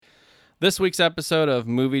This week's episode of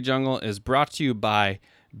Movie Jungle is brought to you by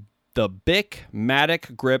the Bic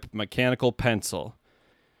Matic Grip Mechanical Pencil.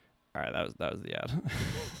 All right, that was the ad.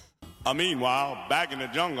 Meanwhile, back in the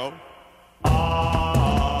jungle.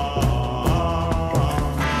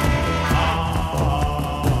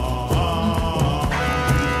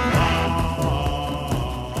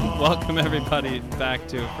 Welcome everybody back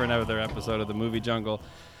for another episode of the Movie Jungle.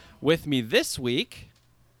 With me this week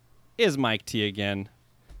is Mike T again.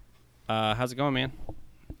 How's it going, man?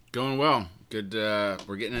 Going well. Good.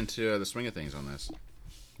 We're getting into the swing of things on this.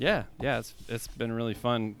 Yeah. It's been really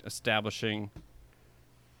fun establishing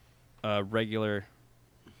a regular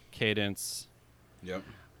cadence. Yep.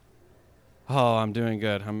 Oh, I'm doing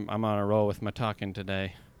good. I'm on a roll with my talking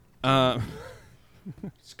today.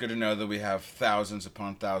 It's good to know that we have thousands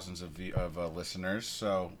upon thousands of listeners.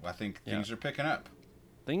 So I think things are picking up.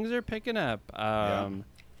 Things are picking up.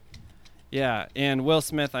 Yeah, and Will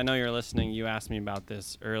Smith, I know you're listening. You asked me about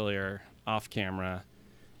this earlier off camera.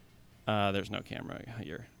 There's no camera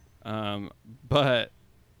here. But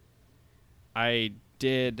I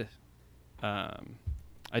did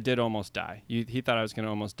almost die. He thought I was going to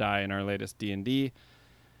almost die in our latest D&D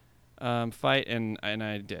fight, and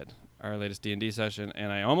I did. Our latest D&D session,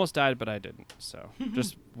 and I almost died, but I didn't. So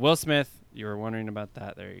just Will Smith, you were wondering about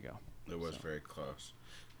that. There you go. It was very close.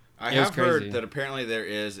 I have heard that apparently there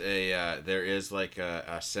is like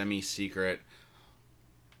a semi-secret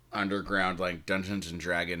underground like Dungeons and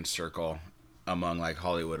Dragons circle among like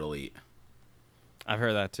Hollywood elite. I've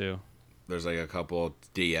heard that too. There's like a couple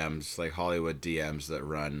DMs, like Hollywood DMs that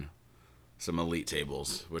run some elite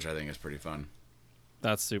tables, which I think is pretty fun.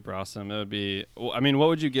 That's super awesome. It would be, I mean, what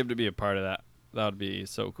would you give to be a part of that? That would be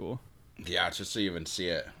so cool. Yeah, just so you even see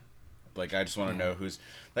it. Like, I just want to know who's...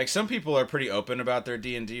 Like, some people are pretty open about their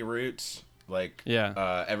D&D roots. Like,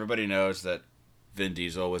 everybody knows that Vin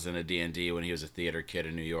Diesel was in a D&D when he was a theater kid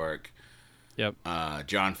in New York. Yep.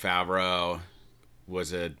 Jon Favreau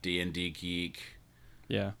was a D&D geek.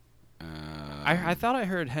 Yeah. I thought I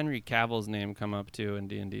heard Henry Cavill's name come up, too, in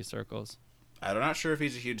D&D circles. I'm not sure if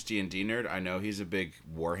he's a huge D&D nerd. I know he's a big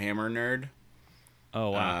Warhammer nerd. Oh,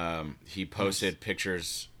 wow. He posted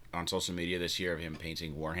pictures on social media this year of him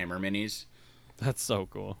painting Warhammer minis. That's so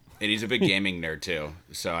cool. And he's a big gaming nerd too.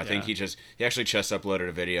 So I think he actually just uploaded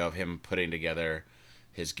a video of him putting together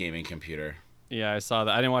his gaming computer. Yeah, I saw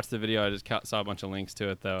that. I didn't watch the video. I just saw a bunch of links to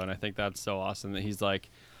it though, and I think that's so awesome that he's like,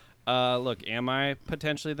 look, am I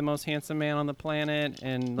potentially the most handsome man on the planet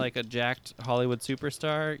and like a jacked Hollywood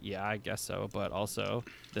superstar? Yeah, I guess so, but also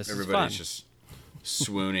everybody's just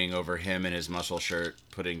swooning over him and his muscle shirt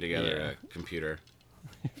putting together a computer.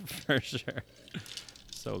 For sure.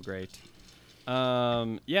 So great.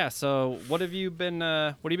 So what have you been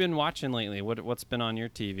watching lately? What's been on your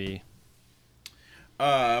TV?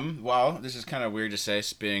 Well, this is kind of weird to say,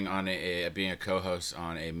 being a co-host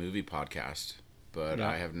on a movie podcast, but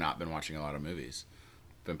I have not been watching a lot of movies.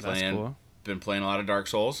 Been playing a lot of Dark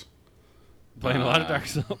Souls. Play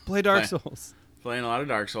Dark Souls. Playing a lot of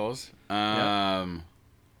Dark Souls.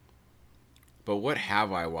 But what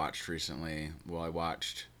have I watched recently? Well,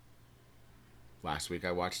 last week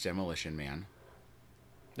I watched Demolition Man.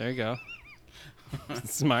 There you go.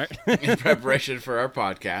 Smart. In preparation for our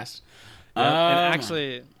podcast. And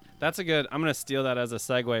actually, I'm going to steal that as a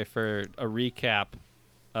segue for a recap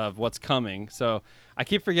of what's coming. So I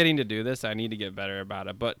keep forgetting to do this. I need to get better about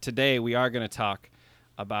it. But today we are going to talk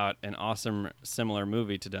about an awesome similar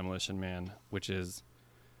movie to Demolition Man, which is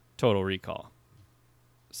Total Recall.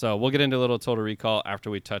 So we'll get into a little Total Recall after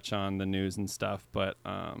we touch on the news and stuff. But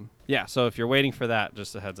so if you're waiting for that,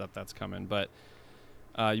 just a heads up, that's coming. But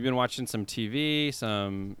you've been watching some TV,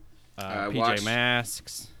 some PJ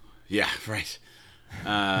Masks. Yeah, right.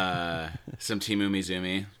 Some Timu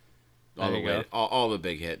Mizumi. All the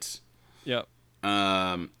big hits. Yep.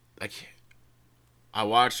 I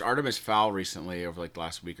watched Artemis Fowl recently over like the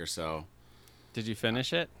last week or so. Did you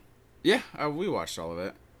finish it? Yeah, we watched all of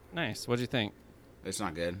it. Nice. What'd you think? It's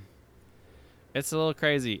not good. It's a little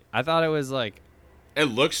crazy. I thought it was like... It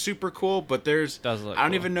looks super cool, but I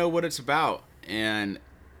don't even know what it's about. And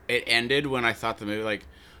it ended when I thought the movie, I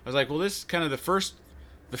was like, well, this is kind of the first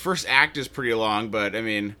act is pretty long, but I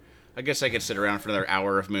mean, I guess I could sit around for another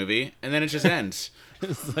hour of movie, and then it just ends.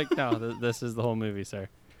 It's like, no, this is the whole movie, sir.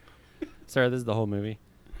 Sir, this is the whole movie.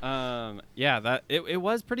 It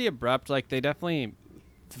was pretty abrupt. Like, they definitely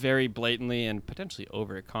very blatantly and potentially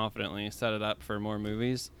overconfidently set it up for more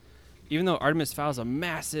movies. Even though Artemis Fowl is a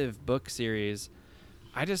massive book series,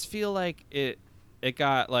 I just feel like it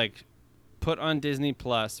got like put on Disney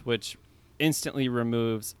Plus, which instantly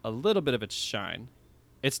removes a little bit of its shine.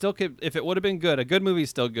 It still could, if it would have been good. A good movie is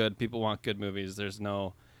still good. People want good movies. There's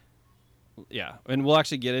no, yeah, and we'll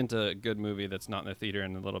actually get into a good movie that's not in the theater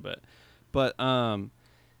in a little bit. But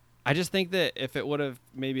I just think that if it would have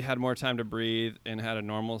maybe had more time to breathe and had a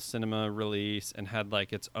normal cinema release and had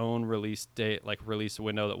like its own release date, like release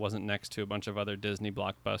window that wasn't next to a bunch of other Disney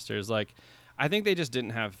blockbusters, like I think they just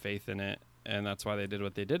didn't have faith in it, and that's why they did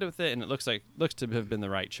what they did with it. And it looks to have been the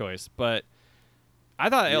right choice. But I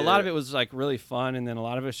thought a lot of it was like really fun, and then a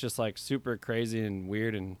lot of it's just like super crazy and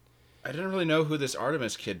weird. And I didn't really know who this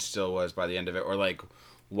Artemis kid still was by the end of it, or like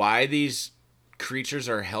why these creatures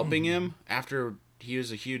are helping him after he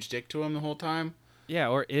was a huge dick to him the whole time. Yeah,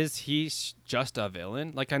 or is he just a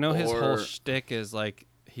villain? Like I know his whole shtick is like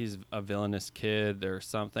he's a villainous kid or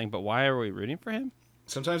something, but why are we rooting for him?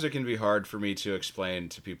 Sometimes it can be hard for me to explain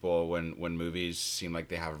to people when movies seem like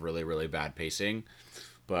they have really, really bad pacing.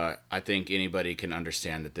 But I think anybody can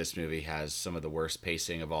understand that this movie has some of the worst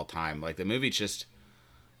pacing of all time. Like, the movie just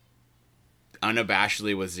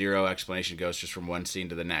unabashedly, with zero explanation, goes just from one scene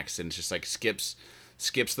to the next. And it's just like skips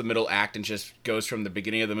the middle act and just goes from the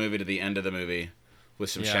beginning of the movie to the end of the movie with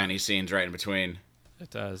some shiny scenes right in between. It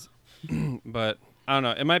does. But I don't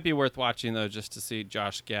know. It might be worth watching, though, just to see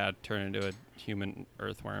Josh Gad turn into a human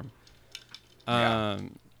earthworm.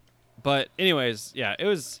 But anyways, yeah, it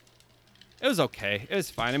was okay. It was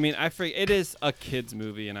fine. I mean, it is a kid's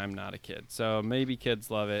movie, and I'm not a kid, so maybe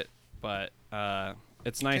kids love it. But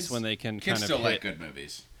it's nice when they can kind of still like good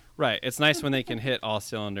movies. Right. It's nice when they can hit all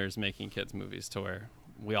cylinders making kids movies to where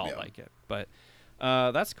we all like it. But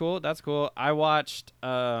that's cool. That's cool. I watched.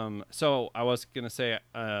 So I was gonna say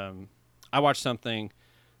I watched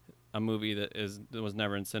a movie that was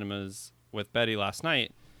never in cinemas with Betty last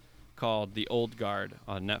night called The Old Guard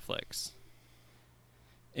on Netflix.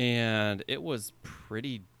 And it was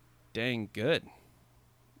pretty dang good.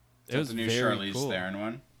 It was the new Charlize Theron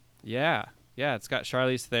one? Yeah. Yeah, it's got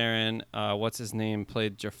Charlize Theron. What's his name?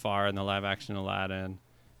 Played Jafar in the live-action Aladdin.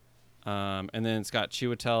 And then it's got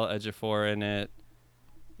Chiwetel Ejiofor in it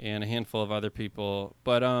and a handful of other people.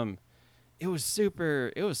 But it was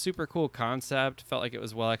super cool concept. Felt like it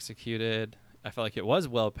was well executed. I felt like it was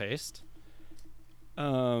well paced.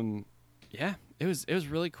 Yeah, it was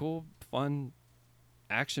really cool, fun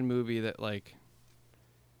action movie that like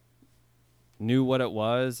knew what it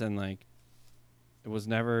was, and like it was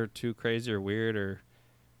never too crazy or weird, or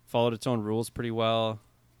followed its own rules pretty well.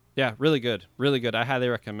 Yeah, really good. I highly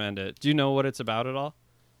recommend it. Do you know what it's about at all?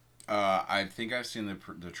 I think I've seen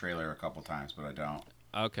the trailer a couple times, but I don't.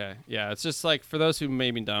 Okay. Yeah, it's just like, for those who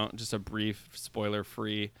maybe don't, just a brief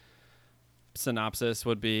spoiler-free synopsis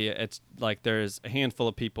would be, it's like there's a handful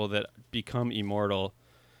of people that become immortal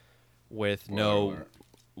with no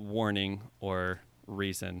warning or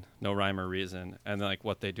reason, no rhyme or reason, and like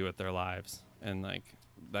what they do with their lives and like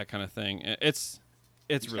that kind of thing. It's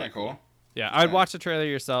really cool. Yeah, I'd watch the trailer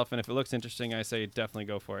yourself, and if it looks interesting, I say definitely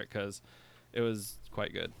go for it, because it was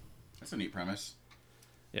quite good. That's a neat premise.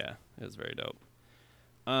 Yeah, it was very dope.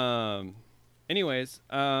 Anyways,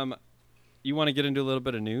 you want to get into a little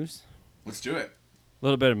bit of news? Let's do it. A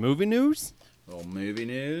little bit of movie news? A little movie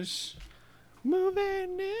news. Movie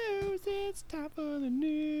news, it's time for the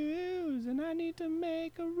news, and I need to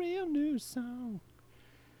make a real news song.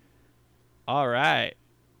 All right.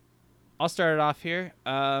 I'll start it off here.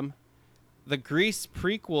 The Grease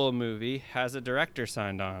prequel movie has a director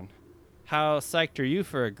signed on. How psyched are you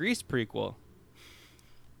for a Grease prequel?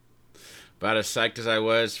 About as psyched as I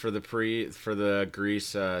was for the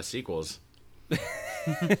Grease sequels.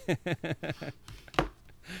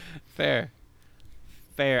 Fair.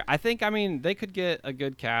 I think, they could get a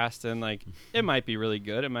good cast, and like it might be really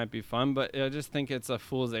good. It might be fun, but I just think it's a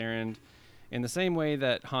fool's errand in the same way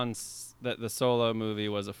that the Solo movie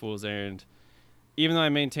was a fool's errand. Even though I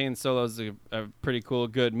maintain Solo's a pretty cool,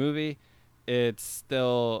 good movie, it's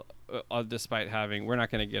still, despite having, we're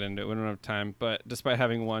not going to get into it, we don't have time, but despite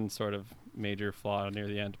having one sort of major flaw near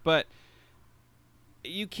the end. But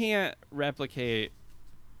you can't replicate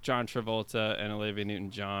John Travolta and Olivia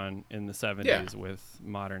Newton-John in the 70s with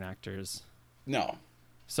modern actors. No.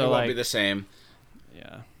 So it won't be the same.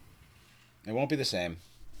 Yeah. It won't be the same.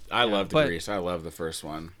 I loved Grease. I love the first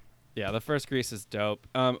one. Yeah, the first Grease is dope.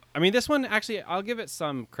 This one, actually, I'll give it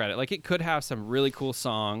some credit. Like, it could have some really cool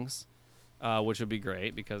songs, which would be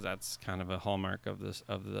great, because that's kind of a hallmark of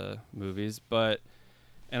the movies.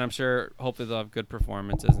 And I'm sure, hopefully, they'll have good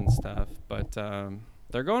performances and stuff. But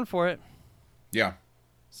they're going for it. Yeah.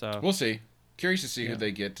 So we'll see. Curious to see who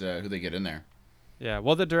they get in there. Yeah.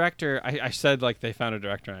 Well, the director, I said like they found a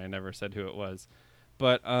director, and I never said who it was,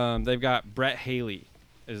 but they've got Brett Haley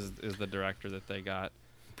is the director that they got.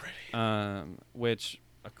 Which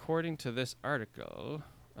according to this article,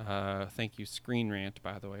 thank you, Screen Rant,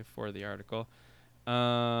 by the way, for the article.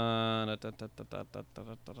 Oh,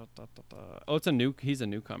 he's a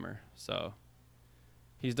newcomer, so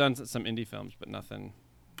he's done some indie films, but nothing.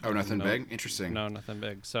 Oh, nothing big? Interesting. No, nothing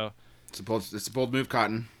big. So it's a bold move,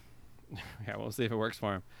 Cotton. Yeah, we'll see if it works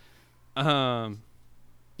for him.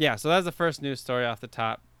 Yeah, so that's the first news story off the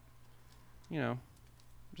top.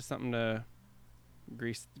 Just something to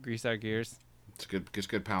grease our gears. It's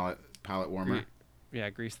good palate warmer.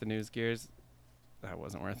 Grease the news gears. That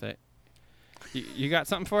wasn't worth it. You got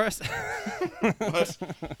something for us? Let's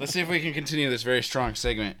see if we can continue this very strong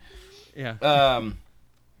segment. Yeah.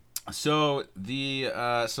 So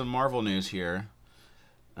some Marvel news here.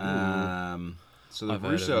 So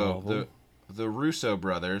the Russo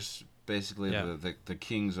brothers, basically the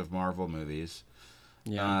kings of Marvel movies.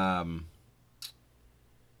 Yeah.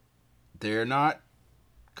 They're not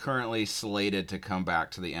currently slated to come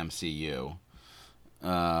back to the MCU.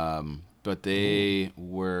 But they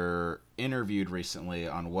were interviewed recently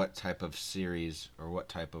on what type of series or what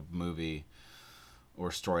type of movie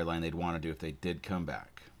or storyline they'd want to do if they did come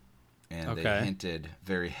back. And they hinted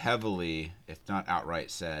very heavily, if not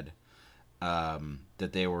outright said,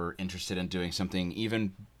 that they were interested in doing something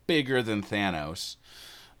even bigger than Thanos.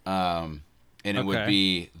 And it would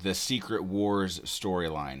be the Secret Wars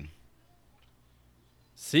storyline.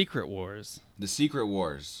 Secret Wars? The Secret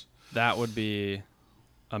Wars. That would be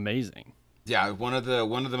amazing. Yeah, one of the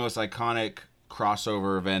most iconic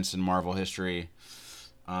crossover events in Marvel history,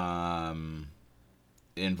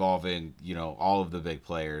 involving all of the big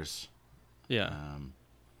players. Yeah.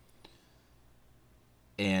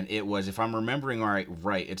 And it was, if I'm remembering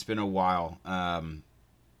right, it's been a while.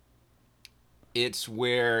 It's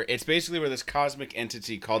basically where this cosmic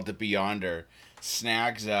entity called the Beyonder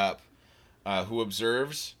snags up, who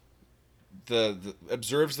observes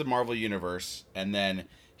the Marvel universe, and then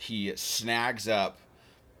he snags up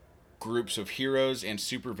groups of heroes and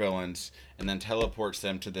supervillains and then teleports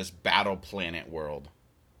them to this battle planet world.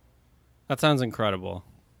 That sounds incredible.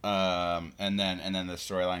 And then the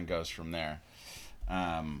storyline goes from there.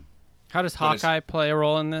 How does Hawkeye play a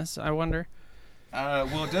role in this, I wonder?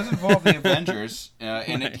 Well, it does involve the Avengers,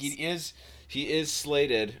 and Nice. he is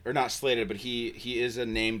slated, or not slated, but he is a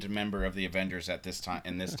named member of the Avengers at this time.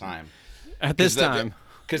 At this time.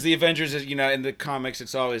 Because the Avengers is, in the comics,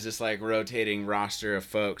 it's always this like rotating roster of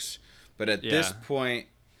folks. But at this point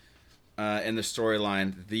in the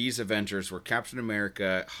storyline, these Avengers were Captain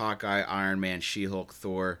America, Hawkeye, Iron Man, She-Hulk,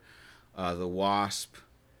 Thor, the Wasp,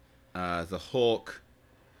 the Hulk,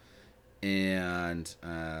 and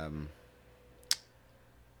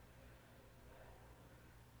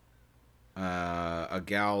a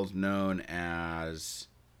gal known as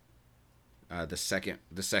the second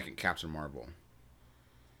Captain Marvel,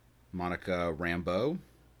 Monica Rambeau.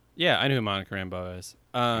 Yeah, I knew who Monica Rambeau is.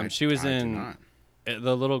 She was in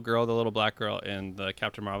the little black girl in the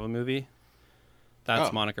Captain Marvel movie.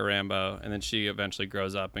 That's Monica Rambeau, and then she eventually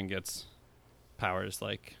grows up and gets powers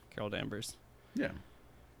like Carol Danvers. Yeah.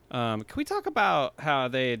 Can we talk about how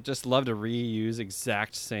they just love to reuse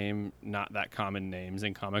exact same, not that common names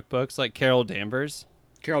in comic books, like Carol Danvers?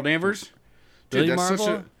 Carol Danvers? Dude, really, that's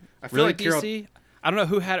Marvel? I feel like DC? I don't know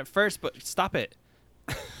who had it first, but stop it.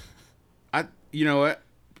 You know what?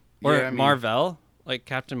 Or Marvel, like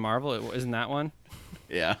Captain Marvel, isn't that one?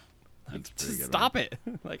 Yeah. Just stop it.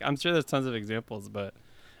 Like, I'm sure there's tons of examples, but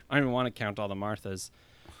I don't even want to count all the Marthas.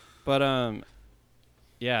 But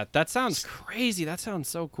yeah, that sounds crazy. That sounds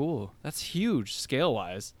so cool. That's huge scale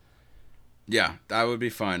wise. Yeah, that would be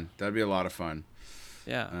fun. That'd be a lot of fun.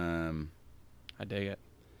 Yeah. I dig it.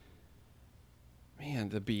 Man,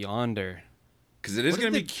 the Beyonder. Because it is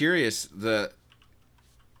going to be curious.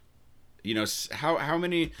 How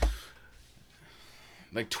many,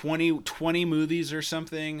 like 20 movies or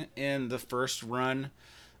something in the first run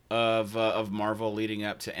of Marvel leading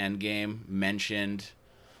up to Endgame mentioned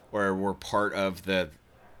or were part of that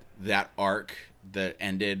arc that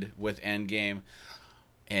ended with Endgame,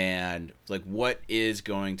 and like what is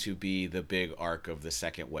going to be the big arc of the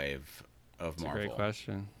second wave of Marvel? That's a great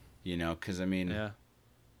question. Because you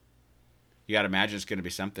got to imagine it's going to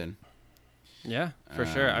be something. Yeah, for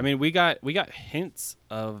sure. I mean, we got hints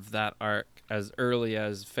of that arc as early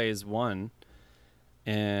as Phase 1,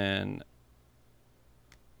 and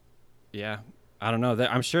yeah, I don't know.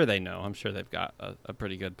 I'm sure they know. I'm sure they've got a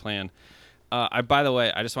pretty good plan. By the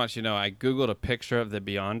way, I just want you to know, I Googled a picture of the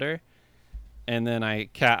Beyonder, and then I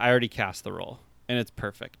already cast the role, and it's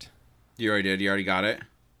perfect. You already did? You already got it?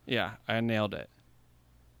 Yeah, I nailed it.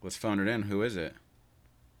 Let's phone it in. Who is it?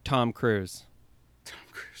 Tom Cruise.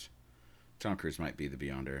 Tom Cruise might be the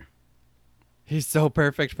Beyonder. He's so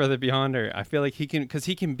perfect for the Beyonder. I feel like he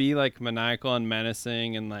can be like maniacal and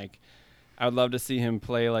menacing, and like I would love to see him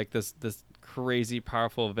play like this crazy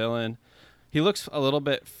powerful villain. He looks a little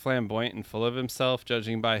bit flamboyant and full of himself,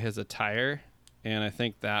 judging by his attire, and I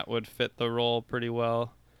think that would fit the role pretty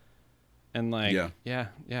well. And like, yeah,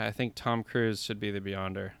 I think Tom Cruise should be the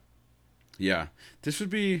Beyonder. Yeah, this would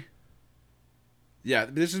be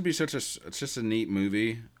it's just a neat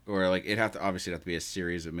movie, or like obviously have to be a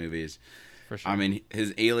series of movies. For sure. I mean,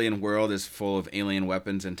 his alien world is full of alien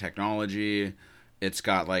weapons and technology. It's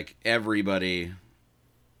got like everybody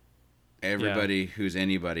who's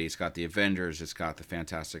anybody. It's got the Avengers. It's got the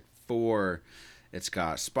Fantastic Four. It's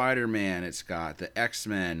got Spider-Man. It's got the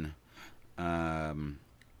X-Men.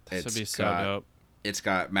 This would be so dope. It's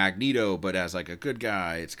got Magneto, but as like a good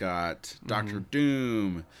guy. It's got Doctor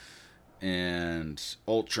Doom and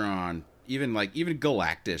Ultron. Even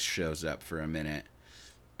Galactus shows up for a minute.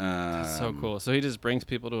 That's so cool. So he just brings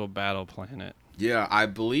people to a battle planet. Yeah, I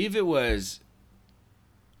believe it was.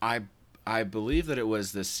 I believe that it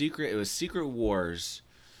was Secret Wars.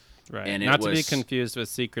 Right. And not to be confused with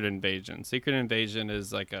Secret Invasion. Secret Invasion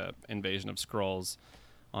is like a invasion of Skrulls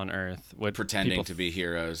on Earth, pretending to be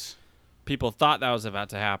heroes. People thought that was about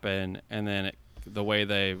to happen, and then the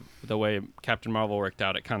way Captain Marvel worked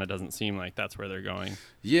out, it kind of doesn't seem like that's where they're going.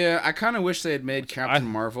 Yeah, I kind of wish they had made Captain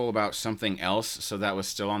Marvel about something else, so that was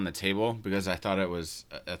still on the table, because I thought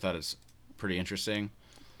it's pretty interesting.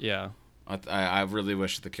 Yeah. I really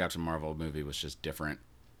wish the Captain Marvel movie was just different,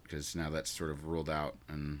 because now that's sort of ruled out,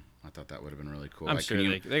 and I thought that would have been really cool. I'm sure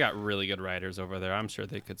they got really good writers over there. I'm sure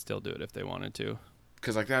they could still do it if they wanted to.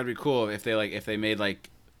 Because like that would be cool if they made like,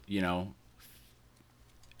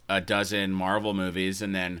 a dozen Marvel movies,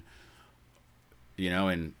 and then,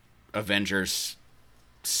 in Avengers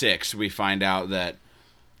 6 we find out that,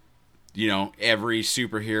 every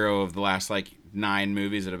superhero of the last like 9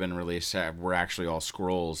 movies that have been released were actually all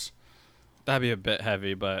Skrulls. That'd be a bit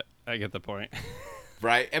heavy, but I get the point.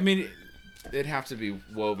 Right? I mean, it'd have to be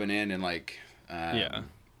woven in and like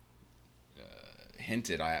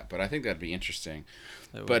hinted at, but I think that'd be interesting.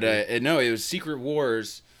 But no, it was Secret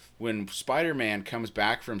Wars. When Spider-Man comes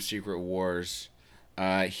back from Secret Wars,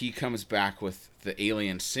 he comes back with the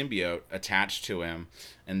alien symbiote attached to him,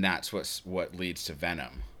 and that's what leads to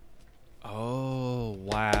Venom. Oh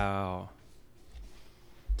wow!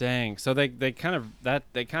 Dang. So they kind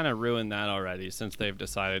of ruined that already, since they've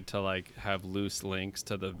decided to like have loose links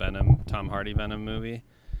to the Tom Hardy Venom movie.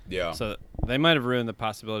 Yeah. So they might have ruined the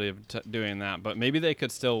possibility of doing that, but maybe they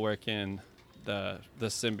could still work in the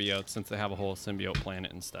symbiote, since they have a whole symbiote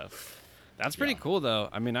planet and stuff. That's pretty cool, though.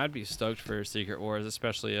 I mean, I'd be stoked for Secret Wars,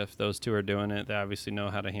 especially if those two are doing it. They obviously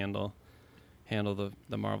know how to handle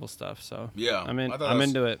the Marvel stuff. So yeah, I'm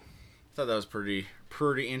into it. I thought that was pretty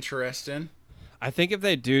interesting. I think if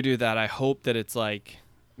they do that, I hope that it's like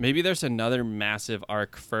maybe there's another massive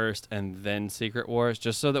arc first and then Secret Wars,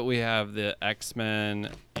 just so that we have the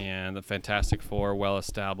X-Men and the Fantastic Four well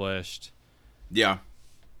established. Yeah.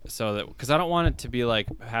 So that, because I don't want it to be like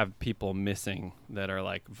have people missing that are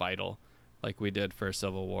like vital, like we did for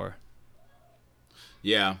Civil War.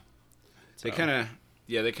 Yeah, so. They kind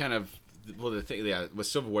of with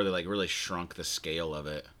Civil War they like really shrunk the scale of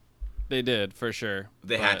it. They did, for sure.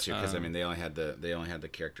 They had to, because I mean they only had the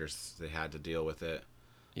characters, they had to deal with it.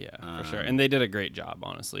 Yeah, for sure, and they did a great job,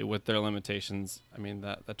 honestly, with their limitations. I mean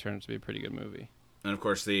that turned out to be a pretty good movie. And of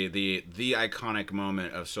course the iconic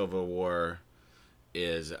moment of Civil War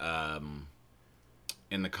is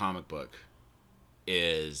in the comic book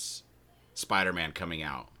is Spider-Man coming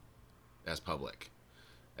out as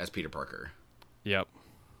Peter Parker. Yep.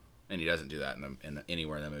 And he doesn't do that in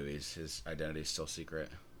anywhere in the movies. His identity is still secret.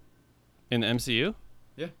 In the MCU?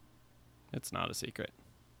 Yeah. It's not a secret.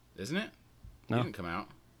 Isn't it? No. He didn't come out.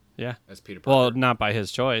 Yeah. As Peter Parker. Well, not by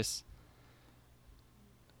his choice.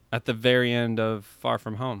 At the very end of Far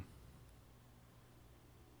From Home.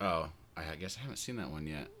 Oh. I guess I haven't seen that one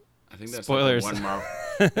yet. I think that's spoilers. Like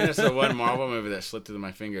that's the one Marvel movie that slipped through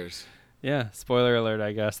my fingers. Yeah, spoiler alert,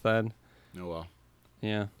 I guess then. Oh well.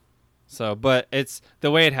 Yeah. So, but it's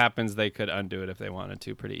the way it happens. They could undo it if they wanted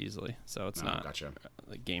to pretty easily. So it's not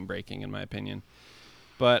like game breaking in my opinion.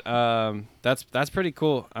 But that's pretty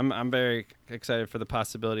cool. I'm very excited for the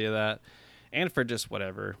possibility of that, and for just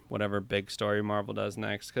whatever big story Marvel does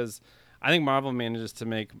next, because I think Marvel manages to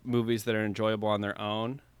make movies that are enjoyable on their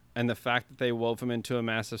own. And the fact that they wove them into a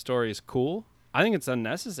massive story is cool. I think it's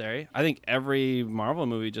unnecessary. I think every Marvel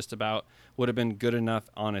movie just about would have been good enough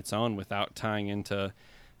on its own without tying into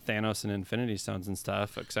Thanos and Infinity Stones and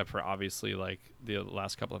stuff, except for obviously like the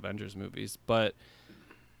last couple Avengers movies. But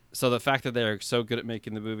so the fact that they're so good at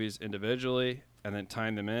making the movies individually and then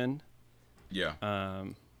tying them in. Yeah.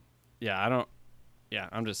 I'm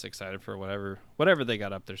just excited for whatever they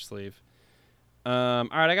got up their sleeve. All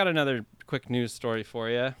right, I got another quick news story for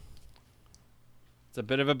you. It's a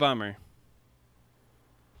bit of a bummer.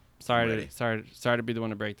 Sorry to be the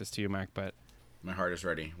one to break this to you, Mark, but my heart is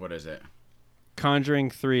ready. What is it? Conjuring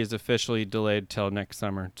 3 is officially delayed till next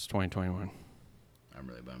summer. It's 2021. I'm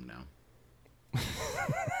really bummed now.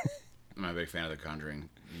 I'm a big fan of the Conjuring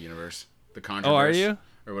universe. The Conjureverse. Oh, are you?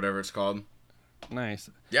 Or whatever it's called. Nice.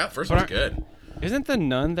 Yeah, first one's good. Isn't The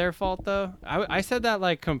Nun their fault, though? I said that,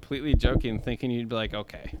 like, completely joking, thinking you'd be like,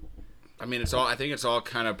 okay. I mean, I think it's all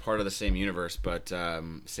kind of part of the same universe, but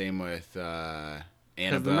same with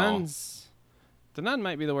Annabelle. The Nun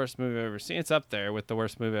might be the worst movie I've ever seen. It's up there with the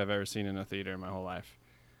worst movie I've ever seen in a theater in my whole life.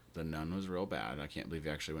 The Nun was real bad. I can't believe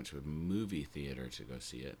you actually went to a movie theater to go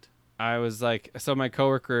see it. I was like, so my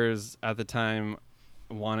coworkers at the time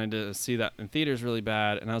wanted to see that in theaters really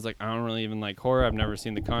bad, and I was like, I don't really even like horror. I've never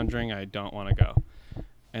seen The Conjuring. I don't want to go.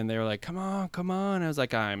 And they were like, come on. I was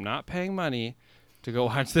like, I'm not paying money to go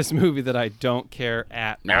watch this movie that I don't care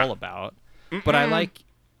at all about. Mm-mm. But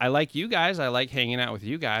I like you guys. I like hanging out with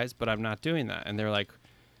you guys, but I'm not doing that. And they're like,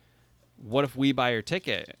 what if we buy your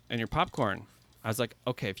ticket and your popcorn? I was like,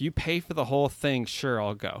 okay, if you pay for the whole thing, sure,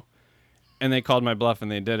 I'll go. And they called my bluff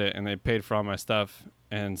and they did it, and they paid for all my stuff.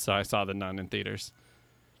 And so I saw The Nun in theaters.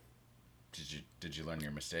 Did you learn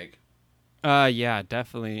your mistake? Yeah,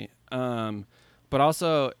 definitely. But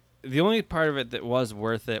also, the only part of it that was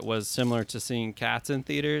worth it was similar to seeing Cats in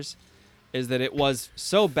theaters, is that it was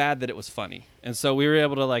so bad that it was funny. And so we were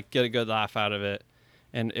able to like get a good laugh out of it.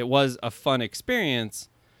 And it was a fun experience.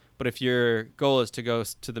 But if your goal is to go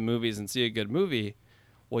to the movies and see a good movie,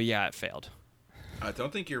 well, yeah, it failed. I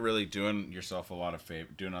don't think you're really doing yourself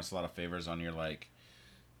doing us a lot of favors on your like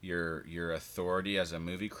your authority as a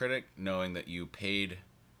movie critic, knowing that you paid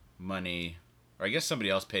money, or I guess somebody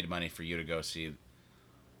else paid money for you to go see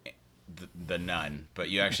the Nun, but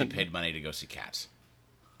you actually paid money to go see Cats.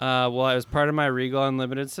 Well, it was part of my Regal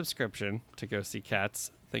Unlimited subscription to go see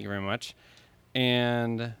Cats. Thank you very much.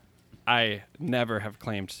 And I never have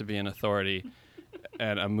claimed to be an authority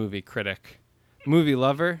and a movie critic. Movie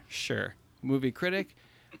lover? Sure. Movie critic?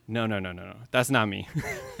 No. That's not me.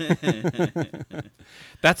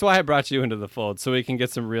 That's why I brought you into the fold, so we can get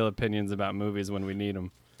some real opinions about movies when we need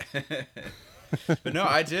them. But no,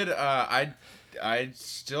 I did. I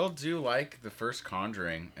still do like the first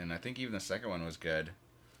Conjuring, and I think even the second one was good.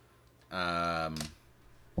 The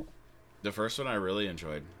first one I really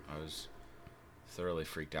enjoyed. I was thoroughly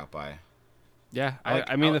freaked out by. Yeah,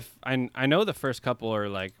 I know the first couple are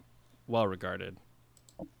like well regarded.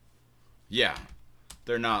 Yeah,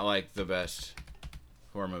 they're not like the best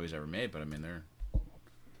horror movies ever made, but I mean they're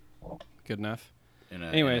good enough. In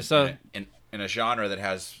a genre that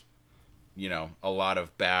has, a lot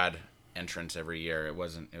of bad entrants every year,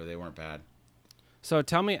 they weren't bad. So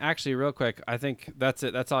tell me, actually, real quick, I think that's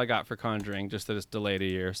it. That's all I got for Conjuring, just that it's delayed a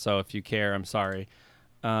year. So if you care, I'm sorry.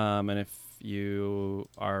 And if you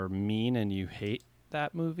are mean and you hate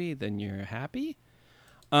that movie, then you're happy.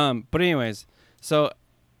 But anyways, so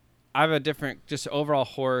I have a different, just overall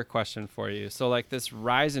horror question for you. So like this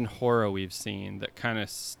rise in horror we've seen that kind of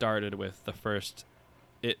started with the first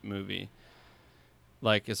It movie,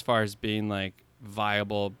 like as far as being like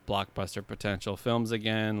viable blockbuster potential films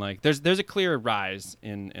again, like there's a clear rise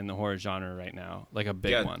in the horror genre right now, like a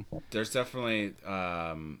big one. There's definitely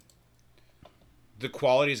the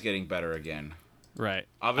quality is getting better again. Right.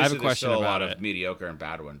 Obviously, there's still a lot of mediocre and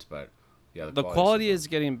bad ones, but yeah, the quality is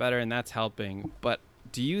getting better, and that's helping. But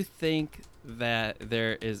do you think that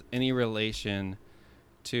there is any relation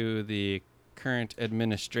to the current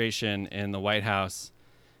administration in the White House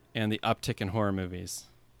and the uptick in horror movies?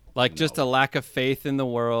 Like just a lack of faith in the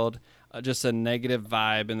world, just a negative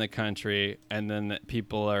vibe in the country, and then that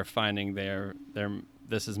people are finding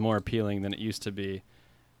this is more appealing than it used to be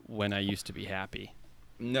when I used to be happy.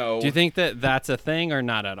 No. Do you think that that's a thing or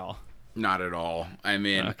not at all? Not at all. I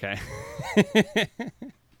mean, okay.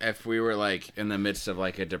 If we were like in the midst of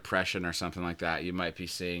like a depression or something like that, you might be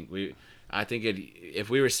seeing if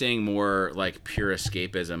we were seeing more like pure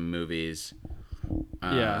escapism movies,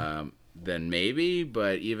 then maybe,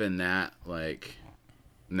 but even that, like,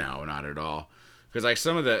 no, not at all. Because like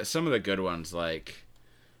some of the good ones, like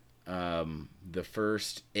the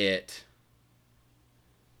first It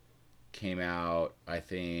came out, I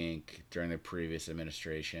think, during the previous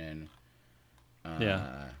administration.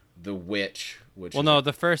 The Witch, which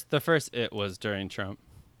the first It was during Trump.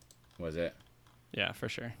 Was it? Yeah, for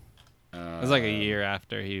sure. It was like a year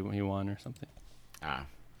after he won or something.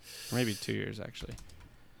 or maybe 2 years actually.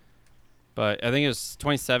 But I think it was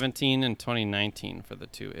 2017 and 2019 for the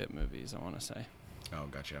 2 It movies, I want to say. Oh,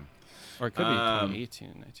 gotcha. Or it could be 2018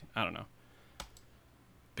 and 19. I don't know.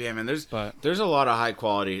 Yeah, man, there's a lot of high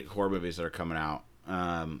quality horror movies that are coming out.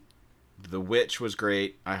 The Witch was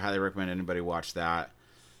great. I highly recommend anybody watch that.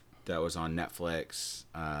 That was on Netflix.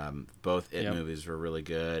 Both It movies were really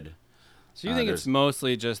good. So you think it's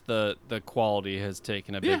mostly just the quality has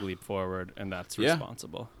taken a big leap forward, and that's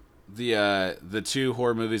responsible? The 2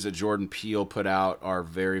 horror movies that Jordan Peele put out are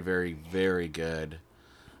very, very, very good.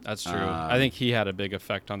 That's true. I think he had a big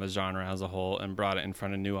effect on the genre as a whole and brought it in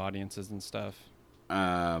front of new audiences and stuff.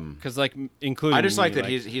 Because including I just like that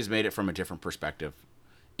he's made it from a different perspective,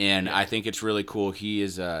 and I think it's really cool.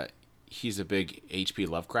 He's a big H.P.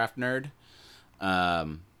 Lovecraft nerd. Nice.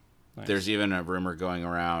 There's even a rumor going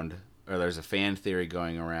around, or there's a fan theory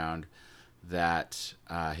going around that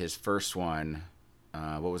his first one,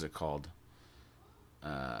 what was it called?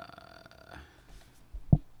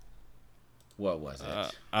 What was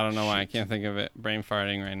it? I don't know why I can't think of it. Brain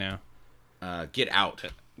farting right now. Get Out.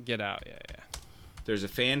 Get Out, yeah. There's a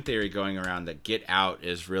fan theory going around that Get Out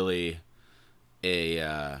is really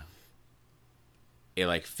a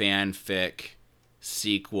like fanfic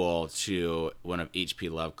sequel to one of H.P.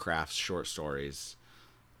 Lovecraft's short stories.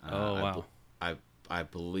 Oh wow! I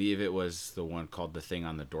believe it was the one called The Thing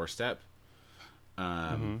on the Doorstep.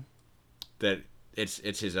 That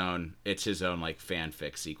it's his own like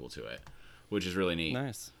fanfic sequel to it, which is really neat.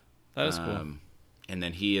 Nice. That is cool. And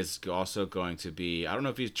then he is also going to be, I don't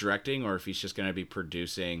know if he's directing or if he's just going to be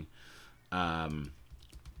producing a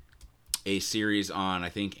series on, I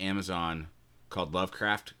think, Amazon called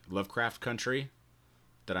Lovecraft Country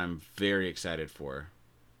that I'm very excited for.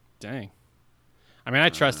 Dang. I mean, I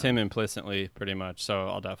trust him implicitly pretty much, so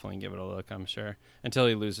I'll definitely give it a look, I'm sure. Until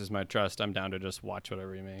he loses my trust, I'm down to just watch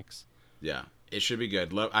whatever he makes. Yeah, it should be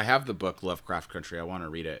good. I have the book Lovecraft Country. I want to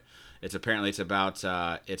read it. It's about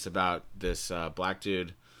this black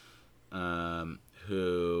dude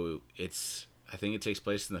who I think it takes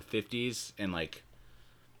place in the 50s in like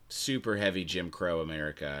super heavy Jim Crow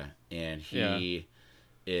America, and he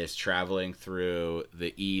is traveling through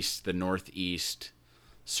the Northeast,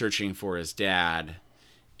 searching for his dad,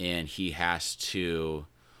 and he has to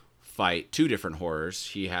fight 2 different horrors.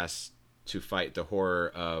 He has to fight the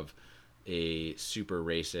horror of a super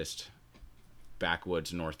racist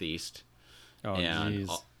backwoods Northeast, and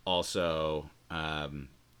also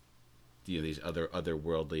these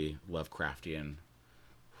otherworldly Lovecraftian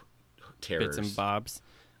terrors, bits and bobs.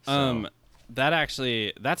 So, that's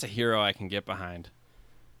a hero I can get behind.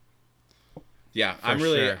 Yeah, I'm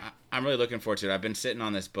really looking forward to it. I've been sitting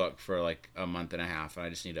on this book for like a month and a half, and I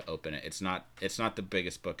just need to open it. It's not the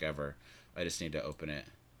biggest book ever. I just need to open it.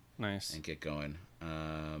 Nice. And get going.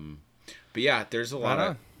 But yeah, there's a lot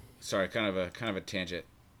of. Sorry, kind of a tangent.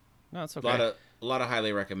 No, it's okay. A lot of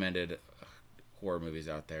highly recommended horror movies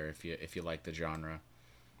out there if you like the genre.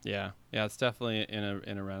 Yeah, it's definitely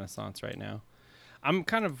in a renaissance right now. I'm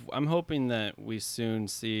hoping that we soon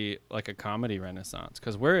see like a comedy renaissance,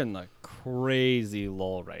 because we're in the crazy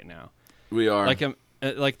lull right now. We are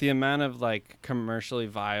like the amount of like commercially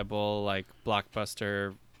viable like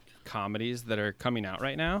blockbuster comedies that are coming out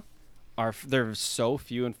right now they're so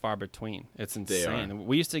few and far between. It's insane.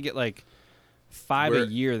 We used to get like 5 a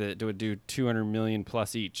year that would do 200 million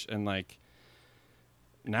plus each, and like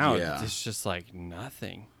now it's just like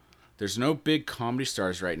nothing. There's no big comedy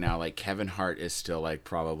stars right now. Like Kevin Hart is still like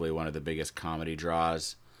probably one of the biggest comedy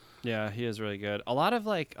draws. Yeah, he is really good. A lot of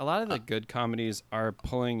the good comedies are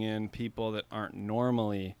pulling in people that aren't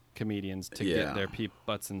normally comedians to get their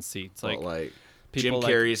butts in seats. Like Jim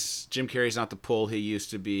Carrey's not the pull he used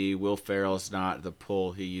to be. Will Ferrell's not the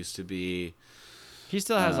pull he used to be. He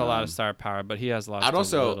still has a lot of star power, but he has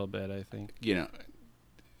lost a little bit, I think.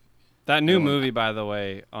 That new movie, by the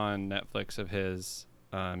way, on Netflix of his,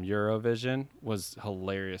 Eurovision, was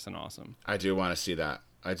hilarious and awesome. I do want to see that.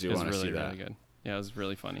 Really good. Yeah, it was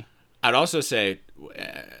really funny. I'd also say,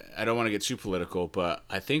 I don't want to get too political, but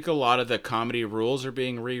I think a lot of the comedy rules are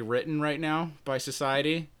being rewritten right now by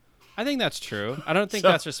society. I think that's true. I don't think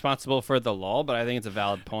that's responsible for the lull, but I think it's a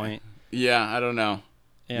valid point. Yeah, I don't know.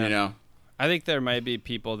 Yeah. I think there might be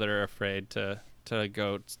people that are afraid to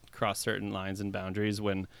go cross certain lines and boundaries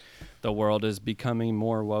when the world is becoming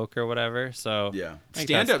more woke or whatever. So yeah,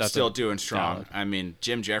 stand-up's still doing strong. I mean,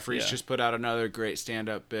 Jim Jeffries just put out another great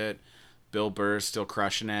stand-up bit. Bill Burr's still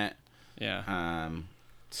crushing it. Yeah.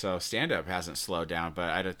 So stand-up hasn't slowed down, but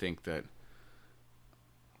I don't think that.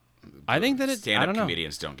 I think that it's stand-up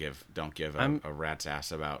comedians don't give a rat's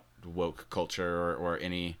ass about woke culture or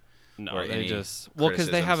any No, they just because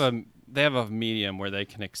they have a medium where they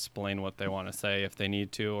can explain what they want to say if they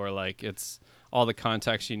need to, or like it's all the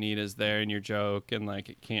context you need is there in your joke, and like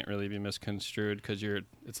it can't really be misconstrued because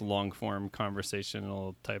it's long form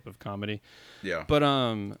conversational type of comedy. Yeah. But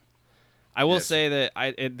I will say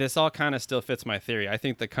that this all kind of still fits my theory. I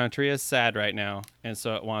think the country is sad right now, and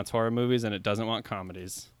so it wants horror movies and it doesn't want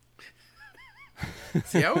comedies.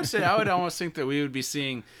 See, I would almost think that we would be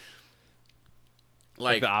seeing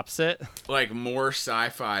like the opposite, like more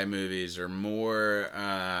sci-fi movies or more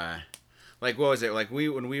like what was it like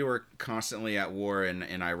when we were constantly at war in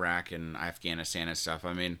Iraq and Afghanistan and stuff.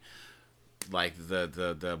 I mean, like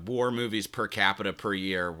the war movies per capita per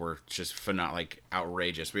year were just like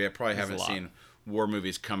outrageous. We probably haven't seen war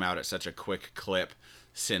movies come out at such a quick clip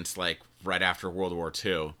since like right after World War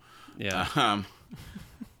II. Yeah.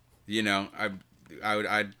 You know,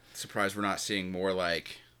 I'd surprised we're not seeing more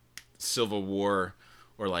like Civil War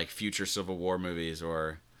or like future Civil War movies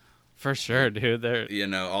or for sure, dude. They're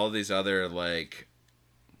all these other like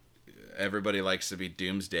everybody likes to be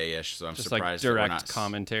doomsday-ish, so I'm just surprised like direct that we're not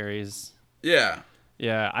commentaries. Yeah.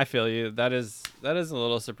 Yeah, I feel you. That is a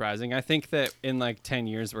little surprising. I think that in like 10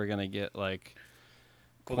 years we're gonna get like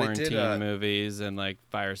quarantine movies and like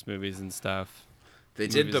virus movies and stuff. They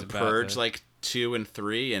did The Purge like 2 and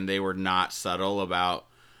 3, and they were not subtle about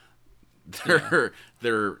their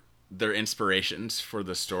inspirations for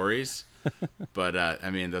the stories. But I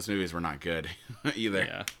mean, those movies were not good either.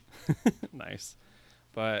 Yeah. Nice.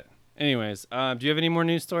 But anyways, do you have any more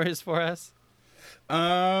news stories for us?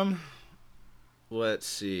 Let's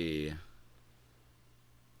see.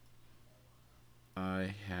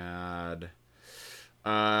 I had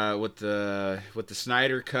with the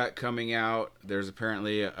Snyder Cut coming out, there's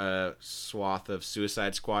apparently a swath of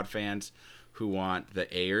Suicide Squad fans who want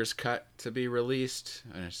the Ayers cut to be released.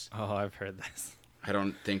 Oh, I've heard this. I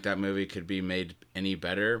don't think that movie could be made any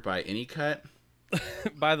better by any cut.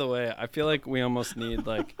 By the way, I feel like we almost need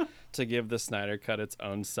like to give the Snyder Cut its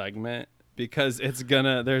own segment, because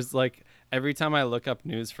there's like every time I look up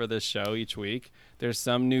news for this show each week, there's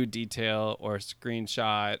some new detail or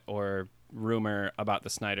screenshot or rumor about the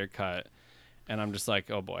Snyder Cut, and I'm just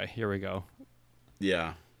like, oh boy, here we go.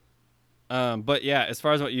 Yeah. But yeah, as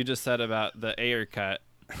far as what you just said about the Ayer cut,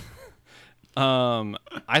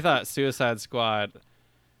 I thought Suicide Squad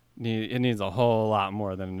needs a whole lot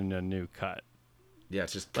more than a new cut. Yeah,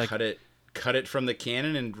 just like, cut it from the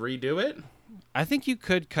canon and redo it. I think you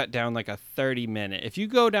could cut down like a 30-minute. If you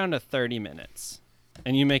go down to 30 minutes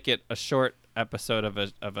and you make it a short episode of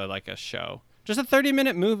a like a show, just a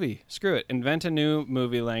 30-minute movie. Screw it. Invent a new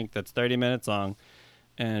movie length that's 30 minutes long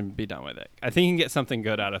and be done with it. I think you can get something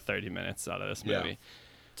good out of 30 minutes out of this movie. Yeah.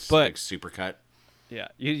 But like super cut. Yeah,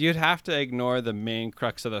 you'd have to ignore the main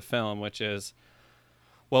crux of the film, which is,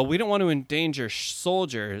 well, we don't want to endanger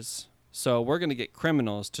soldiers, so we're going to get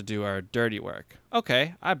criminals to do our dirty work.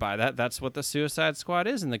 Okay, I buy that. That's what the Suicide Squad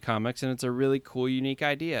is in the comics, and it's a really cool, unique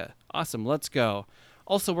idea. Awesome, let's go.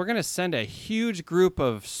 Also, we're going to send a huge group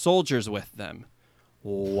of soldiers with them.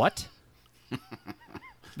 What?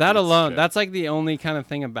 That alone, that's like the only kind of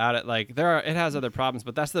thing about it. Like it has other problems,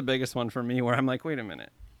 but that's the biggest one for me where I'm like, wait a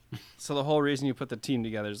minute. So the whole reason you put the team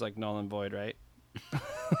together is like null and void, right?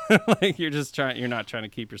 Like you're not trying to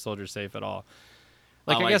keep your soldiers safe at all.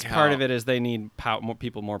 Like I guess part of it is they need more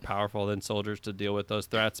people more powerful than soldiers to deal with those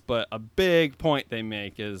threats. But a big point they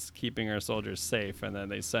make is keeping our soldiers safe, and then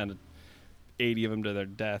they send 80 of them to their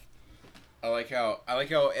death. I like how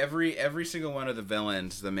every single one of the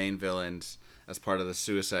villains, the main villains, as part of the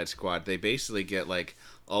Suicide Squad, they basically get like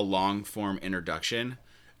a long form introduction,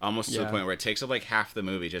 almost to the point where it takes up like half the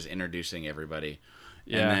movie just introducing everybody.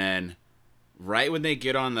 Yeah. And then right when they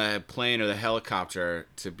get on the plane or the helicopter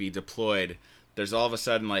to be deployed, there's all of a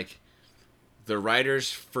sudden like the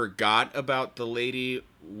writers forgot about the lady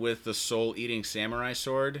with the soul-eating samurai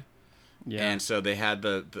sword. Yeah. And so they had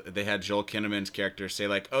they had Joel Kinnaman's character say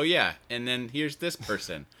like, "Oh yeah, and then here's this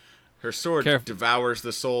person. Her sword devours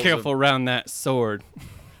the souls." Careful around that sword.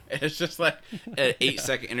 It's just like an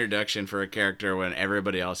 8-second introduction for a character when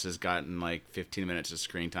everybody else has gotten like 15 minutes of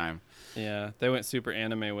screen time. Yeah, they went super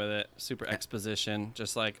anime with it, super exposition,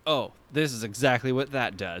 just like, oh, this is exactly what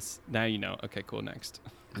that does. Now you know. Okay, cool, next.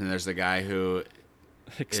 And there's the guy who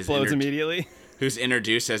explodes immediately. Who's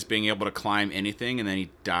introduced as being able to climb anything, and then he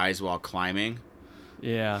dies while climbing.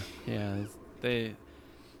 Yeah.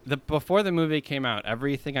 Before the movie came out,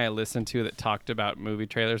 everything I listened to that talked about movie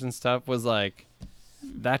trailers and stuff was like,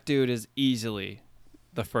 that dude is easily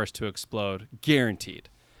the first to explode, guaranteed.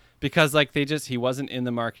 Because like he wasn't in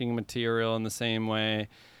the marketing material in the same way.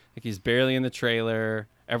 Like he's barely in the trailer.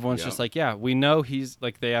 Everyone's just like, yeah, we know he's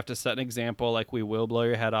like, they have to set an example, like, we will blow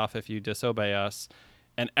your head off if you disobey us.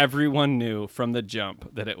 And everyone knew from the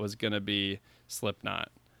jump that it was going to be Slipknot.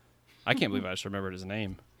 I can't believe I just remembered his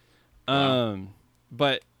name.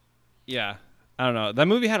 But yeah, I don't know. That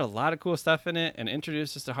movie had a lot of cool stuff in it and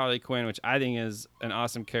introduced us to Harley Quinn, which I think is an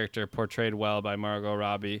awesome character portrayed well by Margot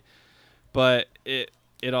Robbie. But it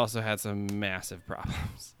also had some massive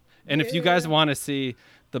problems. And if you guys want to see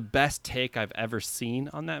the best take I've ever seen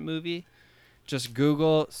on that movie, just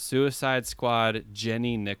Google Suicide Squad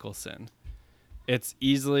Jenny Nicholson. It's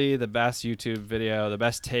easily the best YouTube video, the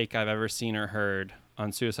best take I've ever seen or heard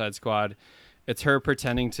on Suicide Squad. It's her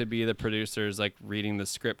pretending to be the producers, like reading the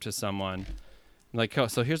script to someone. Like, oh,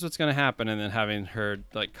 so here's what's going to happen. And then having her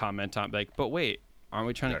like comment on, like, but wait, aren't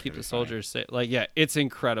we trying to keep the soldiers safe? Like, yeah, it's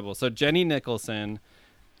incredible. So Jenny Nicholson,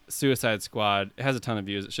 Suicide Squad, it has a ton of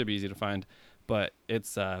views. It should be easy to find, but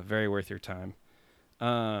it's very worth your time.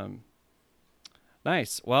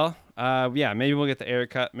 Nice. Well, yeah, maybe we'll get the air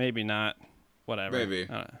cut. Maybe not. Whatever. Maybe.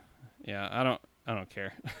 Yeah, I don't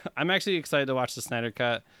care. I'm actually excited to watch the Snyder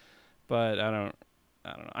Cut, but I don't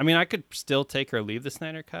know. I mean, I could still take or leave the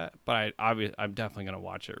Snyder Cut, but I'm definitely gonna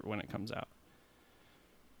watch it when it comes out.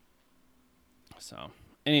 So,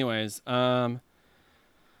 anyways, well,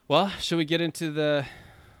 should we get into the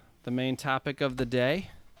main topic of the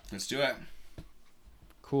day? Let's do it.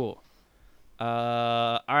 Cool.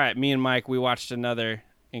 All right, me and Mike, we watched another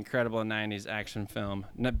incredible 90s action film.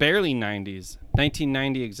 Barely 90s.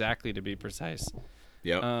 1990 exactly, to be precise.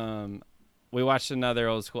 Yep. We watched another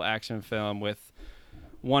old school action film with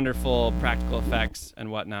wonderful practical effects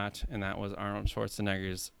and whatnot, and that was Arnold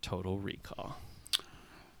Schwarzenegger's Total Recall.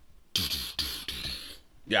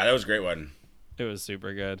 Yeah, that was a great one. It was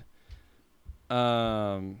super good.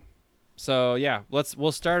 So yeah,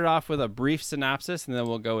 we'll start it off with a brief synopsis, and then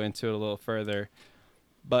we'll go into it a little further.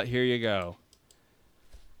 But here you go.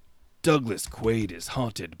 Douglas Quaid is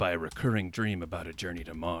haunted by a recurring dream about a journey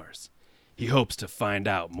to Mars. He hopes to find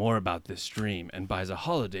out more about this dream and buys a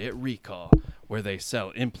holiday at Recall, where they sell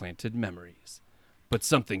implanted memories. But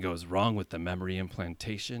something goes wrong with the memory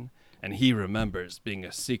implantation, and he remembers being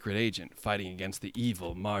a secret agent fighting against the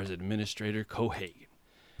evil Mars administrator Cohane.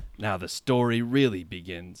 Now the story really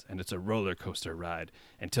begins, and it's a roller coaster ride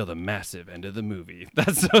until the massive end of the movie.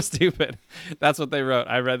 That's so stupid. That's what they wrote.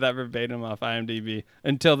 I read that verbatim off IMDb.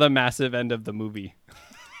 Until the massive end of the movie.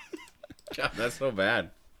 God, that's so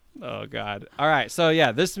bad. Oh, God. All right. So,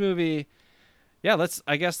 yeah, this movie. Yeah,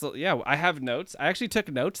 I have notes. I actually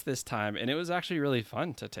took notes this time, and it was actually really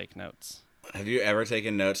fun to take notes. Have you ever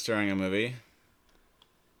taken notes during a movie?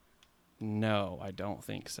 No, I don't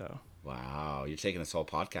think so. Wow, you're taking this whole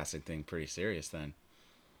podcasting thing pretty serious then.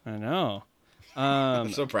 I know.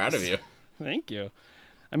 I'm so proud of you. Thank you.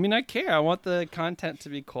 I mean, I care. I want the content to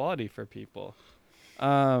be quality for people.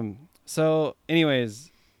 So anyways,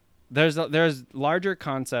 there's larger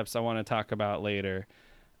concepts I want to talk about later.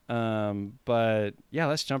 But yeah,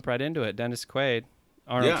 let's jump right into it. Dennis Quaid,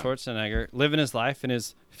 Arnold Schwarzenegger, living his life in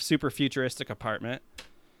his super futuristic apartment.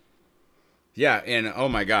 Yeah, and oh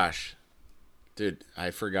my gosh. Dude,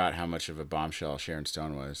 I forgot how much of a bombshell Sharon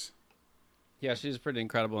Stone was. Yeah, she's pretty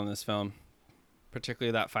incredible in this film,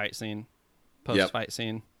 particularly that fight scene, post-fight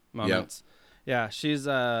scene moments. Yep. Yeah, she's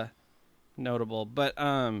notable. But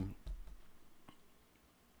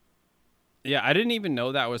yeah, I didn't even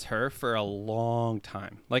know that was her for a long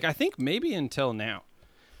time. Like, I think maybe until now.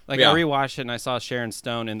 Like, I rewatched it and I saw Sharon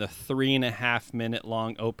Stone in the 3.5 minute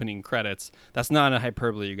long opening credits. That's not a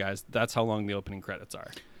hyperbole, you guys. That's how long the opening credits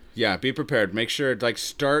are. Yeah, be prepared. Make sure, like,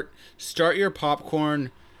 start your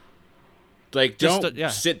popcorn. Like, don't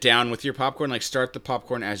sit down with your popcorn. Like, start the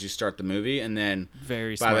popcorn as you start the movie, and then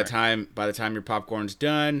by the time your popcorn's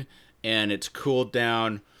done and it's cooled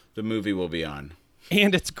down, the movie will be on.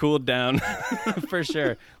 And it's cooled down, for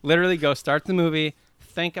sure. Literally, go start the movie.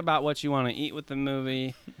 Think about what you want to eat with the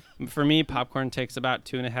movie. For me, popcorn takes about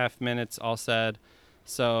 2.5 minutes, all said.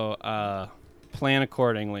 So, plan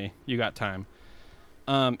accordingly. You got time.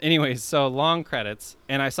 Anyways, so long credits,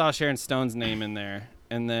 and I saw Sharon Stone's name in there,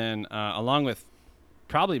 and then along with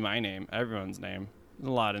probably my name, everyone's name, a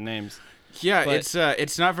lot of names. Yeah, but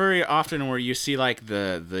it's not very often where you see like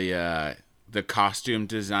the costume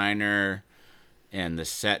designer and the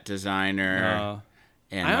set designer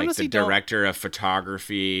and like the director of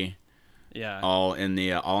photography. Yeah, all in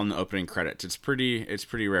the opening credits. It's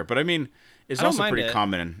pretty rare, but I mean, it's also pretty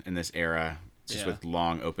common in this era, just with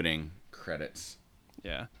long opening credits.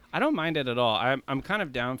 Yeah, I don't mind it at all. I'm kind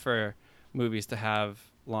of down for movies to have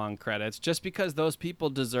long credits, just because those people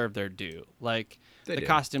deserve their due. Like They the do.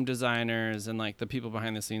 costume designers and like the people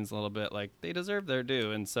behind the scenes a little bit, like they deserve their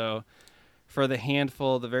due. And so for the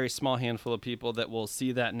very small handful of people that will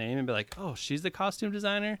see that name and be like, oh, she's the costume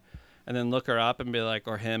designer, and then look her up and be like,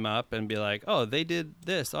 or him up and be like, oh, they did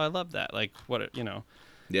this. Oh, I love that. Like what,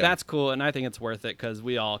 that's cool. And I think it's worth it because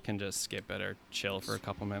we all can just skip it or chill for a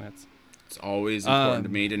couple minutes. It's always important to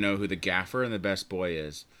me to know who the gaffer and the best boy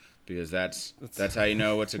is, because that's how you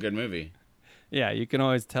know what's a good movie. Yeah, you can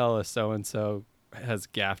always tell if so-and-so has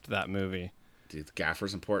gaffed that movie. Dude, the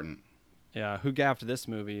gaffer's important. Yeah, who gaffed this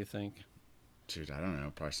movie, you think? Dude, I don't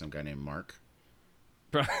know. Probably some guy named Mark.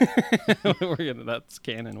 That's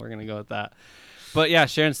canon. We're gonna go with that. But yeah,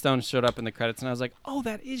 Sharon Stone showed up in the credits, and I was like, "Oh,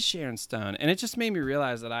 that is Sharon Stone," and it just made me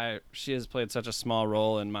realize that she has played such a small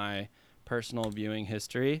role in my personal viewing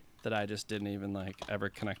history that I just didn't even like ever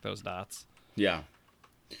connect those dots. Yeah,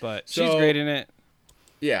 but she's great in it.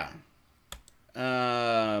 Yeah.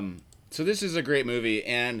 So this is a great movie,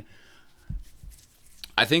 and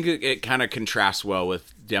I think it kind of contrasts well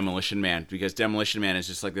with Demolition Man, because Demolition Man is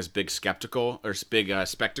just like this big spectacle.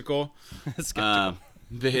 Spectacle.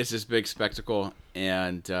 It's this big spectacle,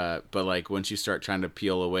 and but like once you start trying to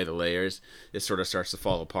peel away the layers, it sort of starts to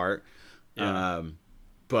fall apart. Yeah.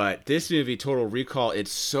 But this movie, Total Recall,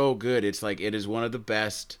 it's so good. It's like it is one of the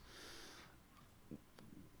best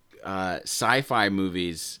sci-fi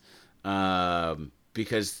movies,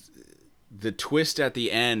 because the twist at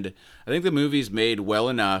the end, I think the movie's made well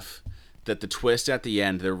enough that the twist at the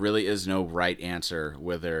end, there really is no right answer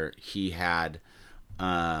whether he had,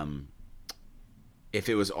 if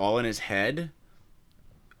it was all in his head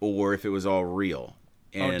or if it was all real.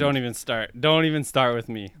 And don't even start with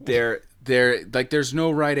me. There's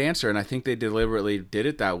no right answer, and I think they deliberately did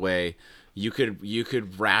it that way. You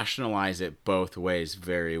could rationalize it both ways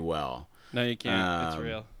very well. No, you can't. It's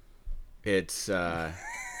real. It's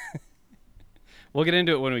we'll get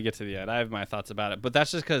into it when we get to the end. I have my thoughts about it, but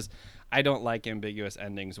that's just because I don't like ambiguous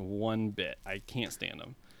endings one bit. I can't stand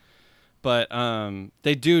them. But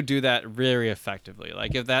they do that very effectively.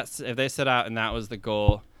 Like if they set out and that was the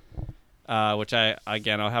goal, which I'll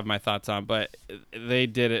have my thoughts on, but they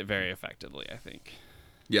did it very effectively, I think.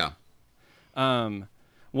 Yeah.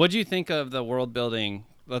 What do you think of the world building?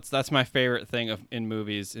 That's my favorite thing in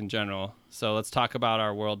movies in general. So let's talk about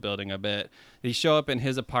our world building a bit. They show up in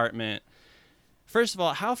his apartment. First of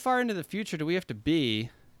all, how far into the future do we have to be?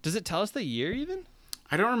 Does it tell us the year even?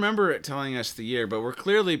 I don't remember it telling us the year, but we're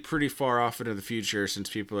clearly pretty far off into the future since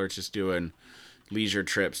people are just doing leisure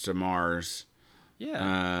trips to Mars.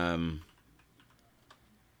 Yeah.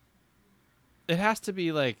 It has to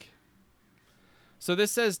be like... So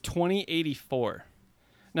this says 2084.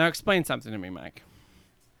 Now explain something to me, Mike.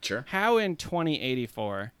 Sure. How in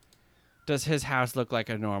 2084 does his house look like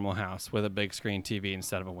a normal house with a big screen TV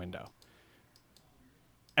instead of a window?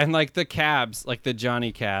 And like the cabs, like the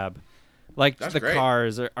Johnny cab, like that's the great.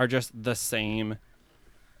 Cars are just the same.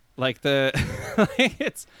 Like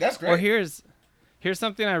it's that's great. Or here's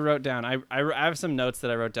something I wrote down. I have some notes that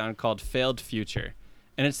I wrote down called failed future,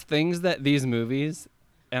 and it's things that these movies,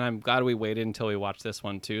 and I'm glad we waited until we watched this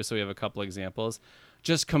one too, so we have a couple examples.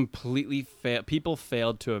 Just completely people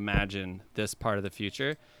failed to imagine this part of the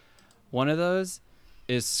future. One of those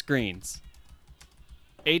is screens.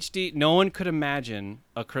 HD, no one could imagine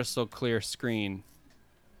a crystal clear screen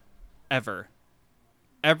ever.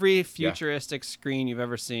 Every futuristic screen you've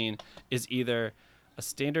ever seen is either a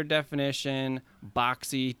standard definition,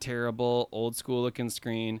 boxy, terrible, old school looking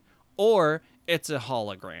screen, or it's a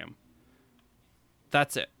hologram.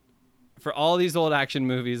 That's it. For all these old action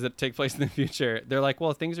movies that take place in the future, they're like,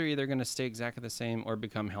 well, things are either going to stay exactly the same or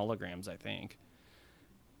become holograms, I think.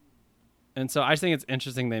 And so I think it's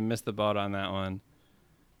interesting they missed the boat on that one.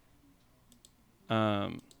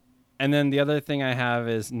 And then the other thing I have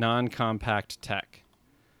is non-compact tech.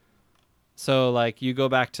 So like you go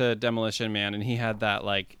back to Demolition Man and he had that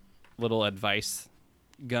like little advice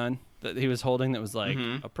gun that he was holding that was like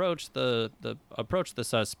approach the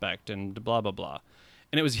suspect and blah blah blah.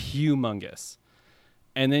 And it was humongous.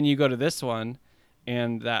 And then you go to this one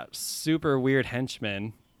and that super weird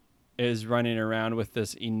henchman is running around with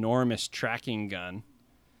this enormous tracking gun.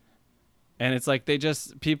 And it's like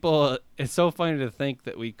it's so funny to think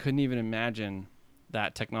that we couldn't even imagine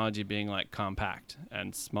that technology being like compact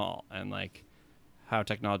and small and like how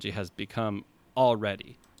technology has become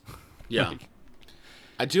already. Yeah. Like,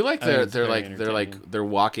 I do like they're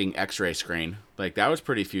walking X-ray screen. Like that was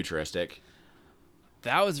pretty futuristic.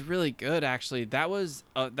 That was really good actually.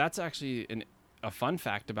 That's actually a fun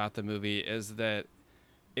fact about the movie is that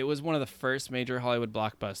it was one of the first major Hollywood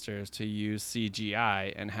blockbusters to use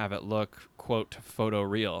CGI and have it look, quote,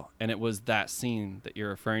 photoreal. And it was that scene that you're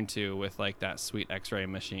referring to with like that sweet X-ray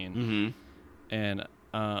machine. Mm-hmm. And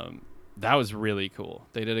that was really cool.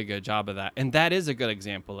 They did a good job of that. And that is a good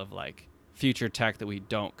example of like future tech that we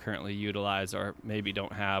don't currently utilize or maybe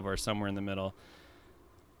don't have or somewhere in the middle.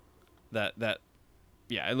 That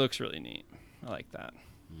yeah, it looks really neat. I like that.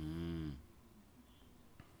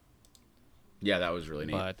 Yeah, that was really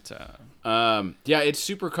neat. But yeah, it's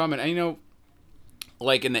super common. And, you know,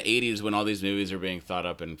 like in the 80s when all these movies are being thought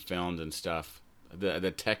up and filmed and stuff,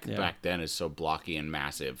 the tech back then is so blocky and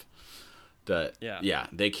massive that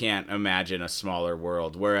they can't imagine a smaller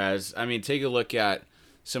world. Whereas, I mean, take a look at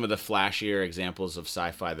some of the flashier examples of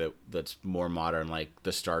sci-fi that's more modern, like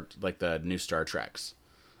the new Star Treks,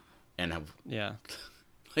 and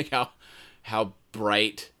like how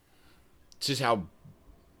bright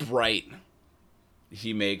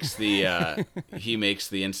he makes the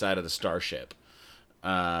inside of the starship,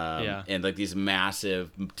 and like these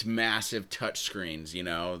massive touch screens, you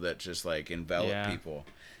know, that just like envelop people.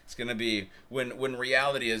 It's gonna be when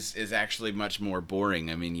reality is actually much more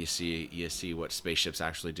boring. I mean, you see what spaceships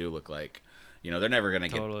actually do look like. You know, they're never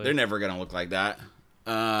gonna look like that.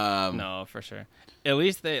 No, for sure. At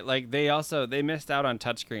least they missed out on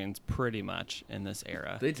touchscreens pretty much in this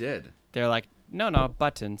era. They did. They're like, no,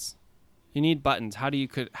 buttons. You need buttons. How do you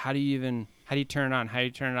turn it on? How do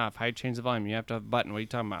you turn it off? How do you change the volume? You have to have a button. What are you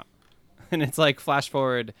talking about? And it's like flash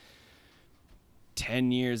forward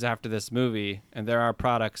 10 years after this movie, and there are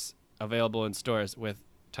products available in stores with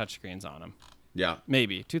touchscreens on them. Yeah.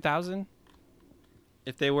 Maybe 2000.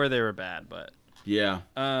 If they were bad, but yeah.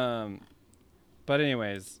 But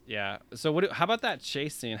anyways, yeah. So how about that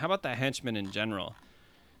chase scene? How about that henchman in general?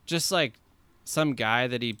 Just like some guy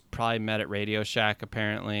that he probably met at Radio Shack,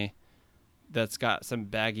 apparently, that's got some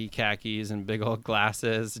baggy khakis and big old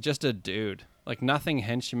glasses. Just a dude. Like nothing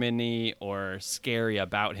henchman-y or scary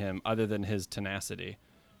about him other than his tenacity.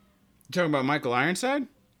 You talking about Michael Ironside?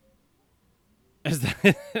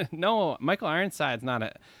 No, Michael Ironside's not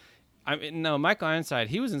a... no, Michael Ironside,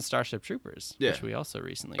 he was in Starship Troopers, which we also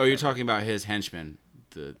recently covered. You're talking about his henchman.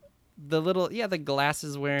 The little, the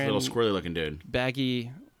glasses wearing... Little squirrely looking dude.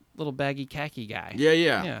 Little baggy khaki guy.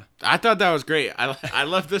 Yeah. I thought that was great. I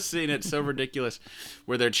love this scene. It's so ridiculous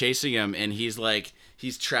where they're chasing him and he's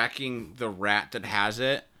tracking the rat that has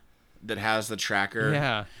the tracker.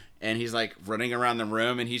 Yeah. And he's like running around the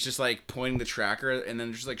room and he's just like pointing the tracker and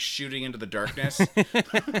then just like shooting into the darkness.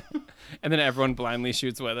 And then everyone blindly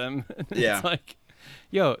shoots with him. Yeah. It's like,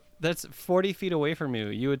 yo, that's 40 feet away from you.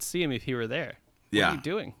 You would see him if he were there. What are you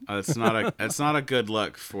doing? It's not a good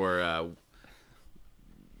look for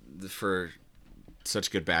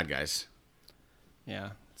such good bad guys. Yeah.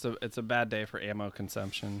 So it's a bad day for ammo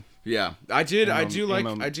consumption. Yeah. I do like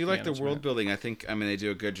the world building. I think they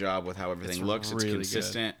do a good job with how everything looks. Really, it's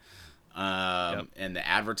consistent. And the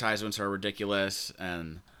advertisements are ridiculous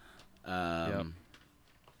and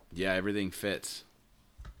everything fits.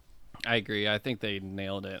 I agree. I think they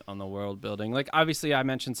nailed it on the world building. Like obviously I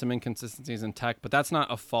mentioned some inconsistencies in tech, but that's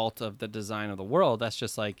not a fault of the design of the world. That's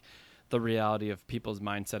just like the reality of people's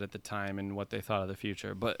mindset at the time and what they thought of the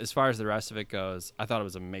future. But as far as the rest of it goes, I thought it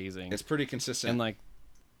was amazing. It's pretty consistent. And like,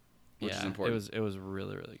 which is important. It was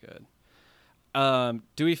really, really good.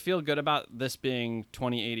 Do we feel good about this being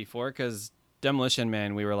 2084? Because Demolition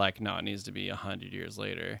Man, we were like, no, it needs to be 100 years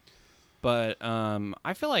later. But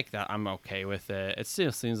I feel like that I'm okay with it. It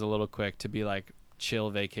still seems a little quick to be like chill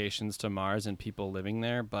vacations to Mars and people living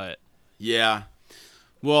there, but yeah.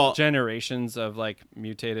 Well, generations of like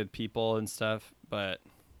mutated people and stuff, but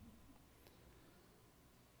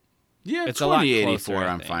yeah, it's 2084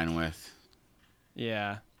 I'm fine with.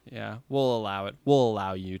 Yeah. We'll allow it. We'll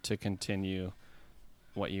allow you to continue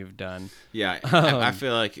what you've done. Yeah, I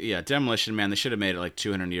feel like Demolition Man, they should have made it like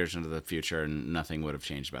 200 years into the future and nothing would have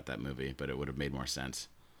changed about that movie, but it would have made more sense.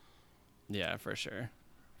 Yeah, for sure.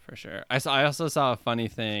 I also saw a funny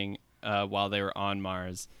thing while they were on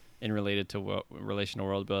Mars. In relation to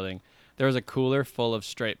world building, there was a cooler full of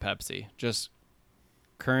straight Pepsi, just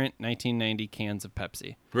current 1990 cans of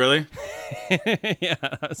Pepsi. Really? Yeah,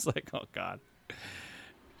 I was like, oh god.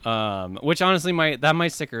 Which honestly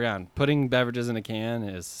might stick around. Putting beverages in a can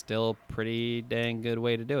is still pretty dang good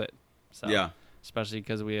way to do it. So, yeah. Especially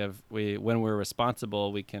because when we're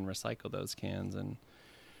responsible, we can recycle those cans, and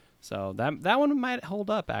so that one might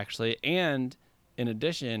hold up actually, and. In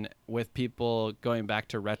addition, with people going back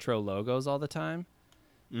to retro logos all the time,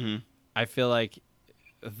 I feel like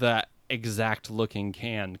that exact looking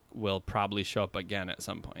can will probably show up again at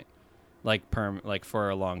some point. like for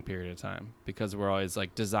a long period of time, because we're always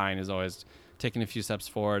like, design is always taking a few steps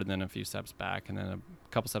forward and then a few steps back and then a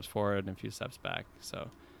couple steps forward and a few steps back.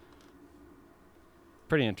 So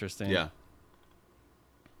pretty interesting. Yeah.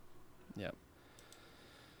 Yep.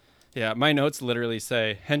 Yeah, my notes literally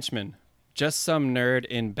say, henchman, just some nerd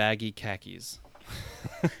in baggy khakis.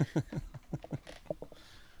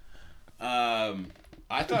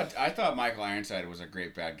 I thought Michael Ironside was a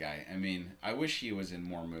great bad guy. I mean, I wish he was in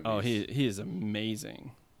more movies. Oh, he is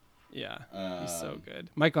amazing. Yeah, he's so good.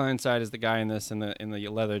 Michael Ironside is the guy in this in the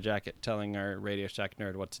leather jacket telling our Radio Shack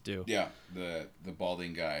nerd what to do. Yeah, the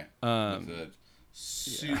balding guy with the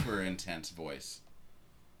super intense voice.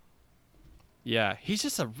 Yeah, he's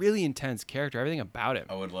just a really intense character. Everything about him.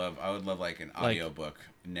 I would love like an audiobook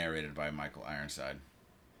narrated by Michael Ironside.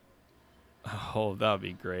 Oh, that would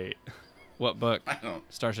be great. What book? I don't.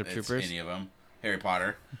 Starship Troopers? Any of them. Harry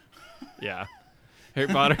Potter. Yeah. Harry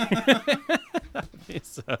Potter.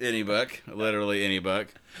 Any book. Literally any book.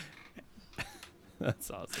 That's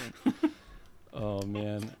awesome. Oh,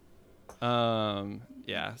 man.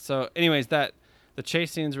 Yeah. So, anyways, the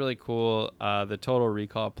chase scene's really cool. The Total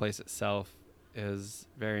Recall place itself is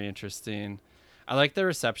very interesting. I like the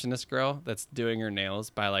receptionist girl that's doing her nails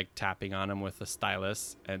by like tapping on them with a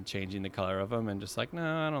stylus and changing the color of them and just like, no,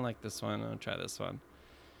 I don't like this one. I'll try this one.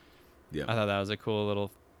 Yeah. I thought that was a cool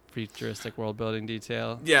little futuristic world building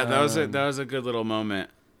detail. Yeah, that was a good little moment.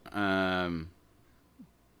 And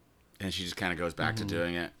she just kind of goes back to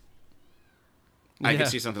doing it. I could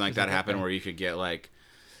see something like that happen where you could get like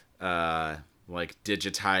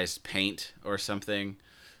digitized paint or something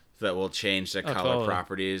that will change the color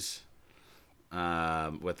properties.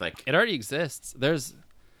 With like, it already exists.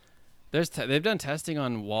 They've done testing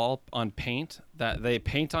on paint that they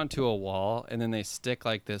paint onto a wall and then they stick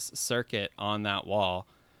like this circuit on that wall,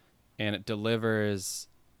 and it delivers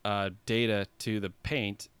data to the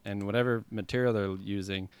paint, and whatever material they're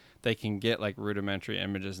using, they can get like rudimentary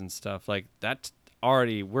images and stuff like that.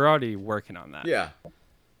 We're already working on that. Yeah,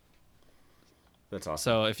 that's awesome.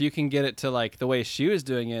 So if you can get it to like the way she was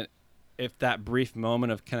doing it, if that brief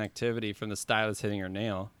moment of connectivity from the stylus hitting her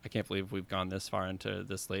nail, I can't believe we've gone this far into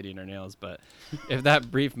this lady and her nails, but if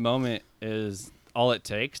that brief moment is all it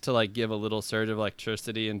takes to like give a little surge of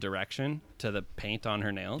electricity and direction to the paint on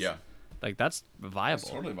her nails, yeah, like that's viable.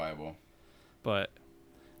 That's totally viable. But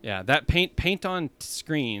yeah, that paint on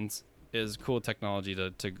screens is cool technology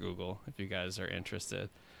to Google if you guys are interested.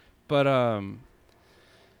 But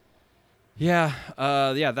yeah,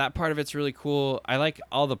 that part of it's really cool. I like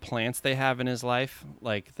all the plants they have in his life,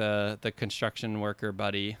 like the construction worker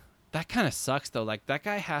buddy. That kind of sucks though. Like that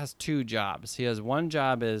guy has two jobs. He has one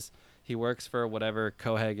job is he works for whatever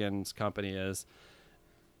Cohagen's company is,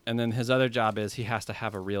 and then his other job is he has to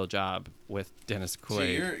have a real job with Dennis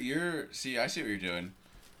Quaid. See, I see what you're doing.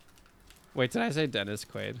 Wait, did I say Dennis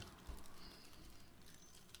Quaid?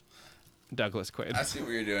 Douglas Quaid. I see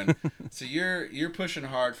what you're doing. So you're pushing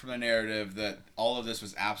hard from the narrative that all of this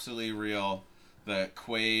was absolutely real. That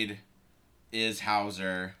Quaid is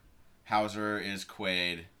Hauser, Hauser is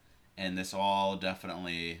Quaid, and this all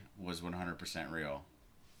definitely was 100% real.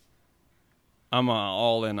 I'm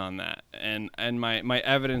all in on that, and my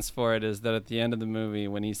evidence for it is that at the end of the movie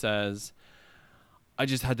when he says, "I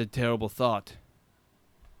just had the terrible thought.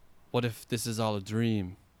 What if this is all a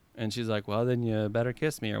dream?" And she's like, "Well, then you better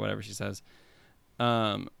kiss me," or whatever she says.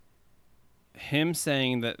 Him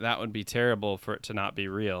saying that would be terrible for it to not be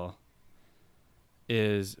real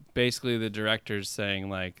is basically the director's saying,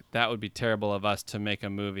 like, that would be terrible of us to make a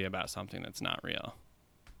movie about something that's not real.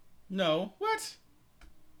 No. What?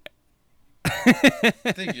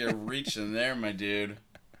 I think you're reaching there, my dude.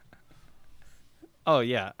 Oh,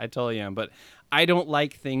 yeah, I totally am. But I don't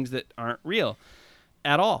like things that aren't real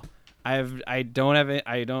at all. I don't have it.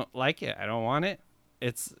 I don't like it. I don't want it.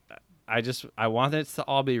 I want it to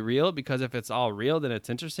all be real, because if it's all real, then it's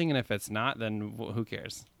interesting, and if it's not, then who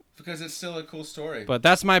cares? Because it's still a cool story. But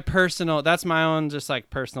that's my own just like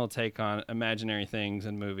personal take on imaginary things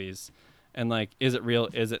in movies, and like, is it real?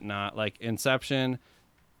 Is it not? Like Inception,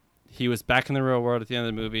 he was back in the real world at the end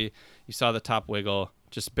of the movie. You saw the top wiggle,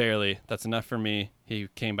 just barely. That's enough for me. He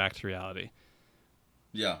came back to reality.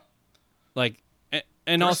 Yeah. Like.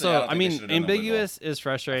 And personally, also, I mean, ambiguous is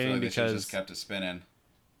frustrating because just kept it spinning.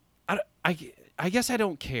 I guess I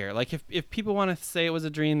don't care. Like, if people want to say it was a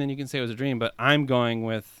dream, then you can say it was a dream. But I'm going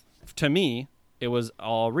with, to me, it was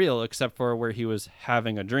all real, except for where he was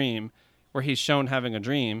having a dream, where he's shown having a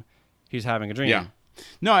dream. He's having a dream. Yeah.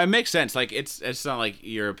 No, it makes sense. Like, it's not like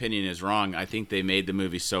your opinion is wrong. I think they made the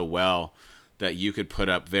movie so well that you could put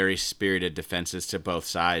up very spirited defenses to both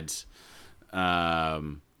sides.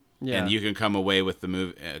 Yeah. And you can come away with the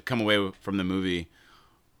movie, from the movie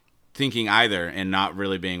thinking either and not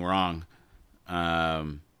really being wrong.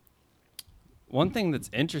 One thing that's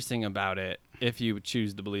interesting about it, if you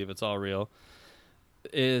choose to believe it's all real,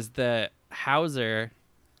 is that Hauser,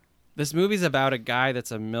 this movie's about a guy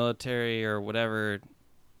that's a military or whatever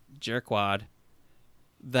jerkwad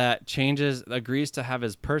that agrees to have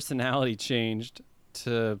his personality changed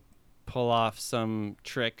to pull off some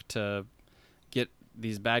trick to get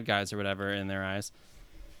these bad guys or whatever in their eyes.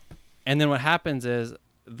 And then what happens is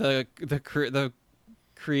the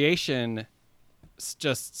creation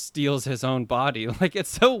just steals his own body. Like,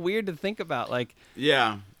 it's so weird to think about. Like,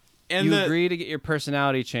 yeah, and you agree to get your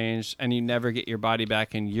personality changed, and you never get your body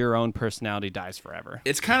back, and your own personality dies forever.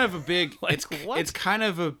 It's kind of a big. Like, it's kind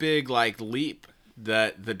of a big like leap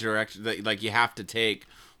that the direction that like you have to take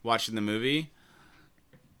watching the movie.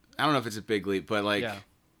 I don't know if it's a big leap, but like,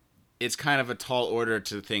 it's kind of a tall order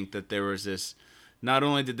to think that there was this. Not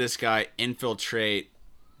only did this guy infiltrate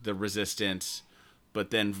the resistance, but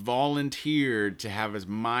then volunteered to have his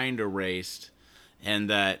mind erased, and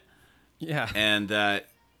that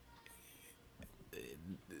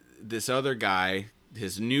this other guy,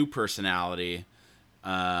 his new personality,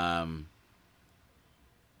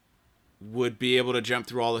 would be able to jump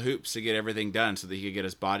through all the hoops to get everything done so that he could get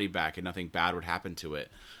his body back and nothing bad would happen to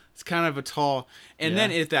it. It's kind of a tall... And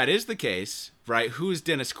then if that is the case, right, who's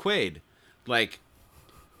Dennis Quaid? Like...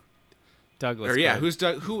 Douglas. Or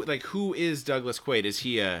Quaid. Who is Douglas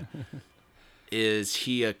Quaid? Is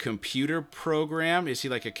he a computer program? Is he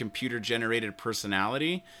like a computer generated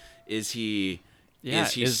personality? Is he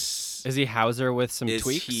is he Hauser with some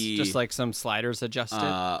tweaks? Just like some sliders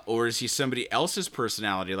adjusted? Or is he somebody else's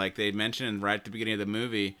personality? Like they mentioned right at the beginning of the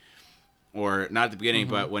movie, or not at the beginning,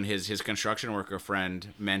 but when his construction worker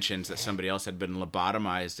friend mentions that somebody else had been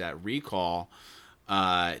lobotomized at Recall,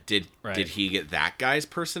 did he get that guy's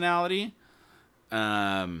personality?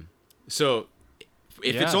 So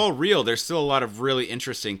if it's all real, there's still a lot of really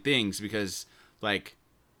interesting things because, like,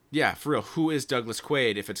 yeah, for real, who is Douglas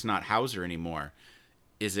Quaid if it's not Hauser anymore?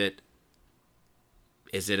 Is it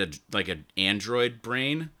an android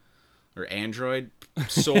brain or android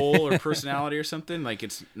soul or personality or something? Like,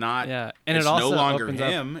 it's not. Yeah, and it's it also no longer opens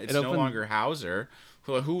him. Up, it's no longer Hauser.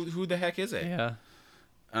 Who the heck is it? Yeah.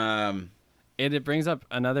 It brings up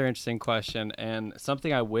another interesting question, and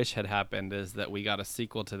something I wish had happened is that we got a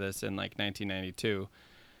sequel to this in like 1992.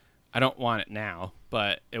 I don't want it now,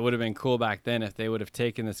 but it would have been cool back then if they would have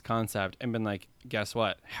taken this concept and been like, guess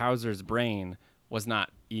what? Hauser's brain was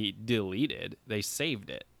not deleted. They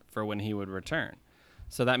saved it for when he would return.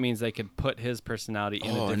 So that means they could put his personality in a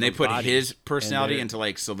different and they put body, his personality into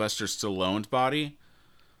like Sylvester Stallone's body?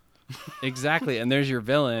 Exactly, and there's your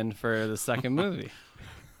villain for the second movie.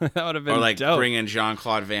 That would have been dope. Bring in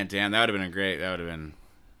Jean-Claude Van Damme. That would have been great. That would have been...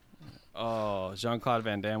 Oh, Jean-Claude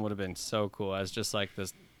Van Damme would have been so cool as just like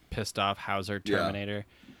this pissed off Hauser Terminator.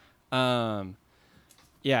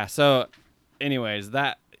 Yeah, so anyways,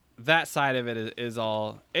 that side of it is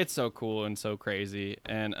all... It's so cool and so crazy.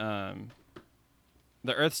 And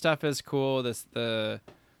the Earth stuff is cool.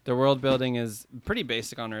 The world building is pretty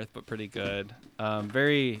basic on Earth, but pretty good.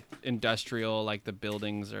 Very industrial. Like the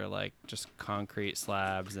buildings are like just concrete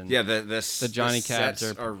slabs, and the Johnny Cabs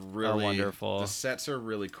are really wonderful. The sets are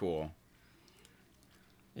really cool.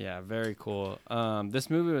 Yeah, very cool. This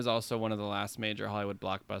movie was also one of the last major Hollywood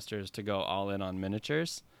blockbusters to go all in on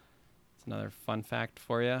miniatures. It's another fun fact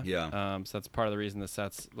for you. Yeah. So that's part of the reason the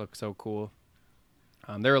sets look so cool.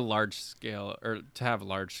 They're a large scale, or to have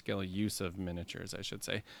large scale use of miniatures, I should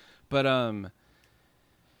say. But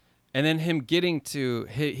and then him getting to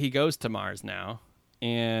he goes to Mars now,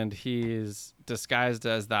 and he's disguised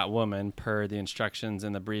as that woman per the instructions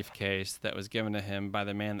in the briefcase that was given to him by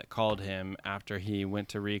the man that called him after he went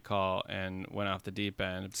to Recall and went off the deep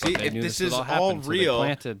end. See, if this is all real,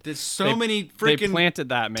 there's so many freaking planted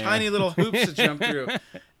that man. Tiny little hoops to jump through,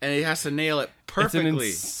 and he has to nail it perfectly.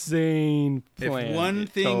 It's an insane plan. If one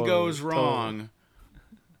thing goes wrong,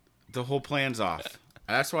 the whole plan's off.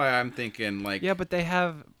 That's why I'm thinking like... Yeah, but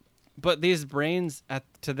these brains,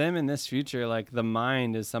 to them in this future, like the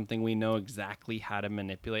mind is something we know exactly how to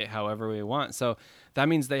manipulate however we want. So that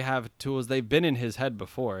means they have tools. They've been in his head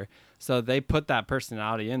before. So they put that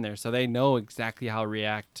personality in there. So they know exactly how to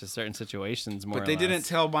react to certain situations more or less. But they didn't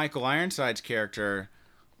tell Michael Ironside's character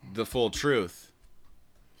the full truth.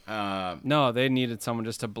 No, they needed someone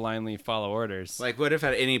just to blindly follow orders. Like, what if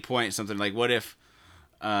at any point something like, what if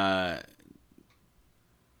Douglas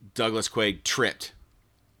Quaid tripped,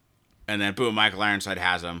 and then boom, Michael Ironside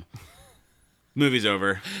has him, Movie's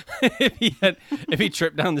over. if he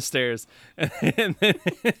tripped down the stairs, and then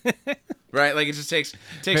right? Like it just takes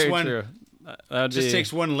Very one. True.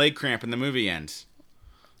 Takes one leg cramp and the movie ends.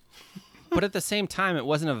 But at the same time, it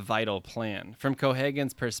wasn't a vital plan. From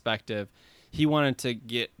Cohagen's perspective, he wanted to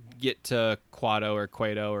get to Quado or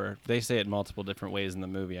Quado, or they say it multiple different ways in the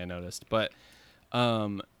movie, I noticed. But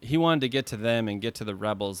he wanted to get to them and get to the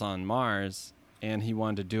rebels on Mars, and he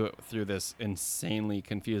wanted to do it through this insanely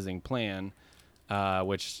confusing plan,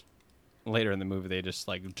 which later in the movie they just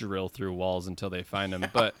like drill through walls until they find him.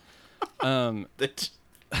 But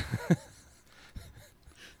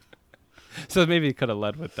so maybe it could have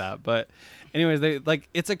led with that. But anyways,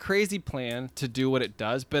 it's a crazy plan to do what it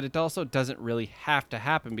does, but it also doesn't really have to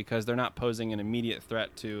happen because they're not posing an immediate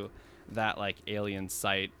threat to that like alien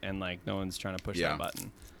site, and like no one's trying to push that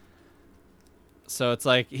button. So it's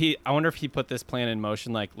like I wonder if he put this plan in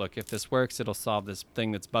motion, like, look, if this works, it'll solve this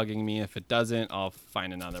thing that's bugging me. If it doesn't, I'll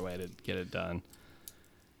find another way to get it done.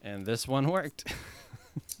 And this one worked.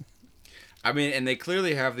 I mean, and they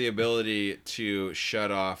clearly have the ability to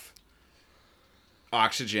shut off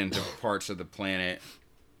oxygen to parts of the planet.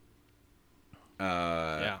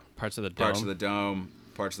 Parts of the dome,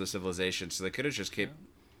 parts of the civilization. So they could have just kept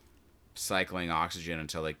cycling oxygen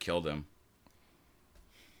until they killed him.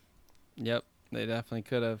 Yep, they definitely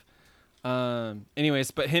could have.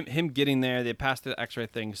 Anyways, but him getting there, they passed the X-ray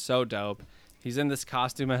thing, so dope. He's in this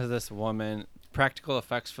costume as this woman. Practical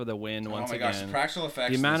effects for the win once again. Oh my gosh, practical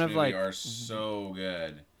effects in this movie are so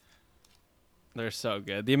good. They're so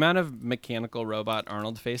good. The amount of mechanical robot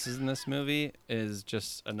Arnold faces in this movie is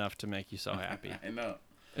just enough to make you so happy. I know.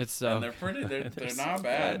 It's so. And they're pretty. They're not so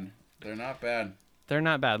bad. Good. They're not bad. They're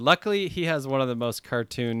not bad. Luckily, he has one of the most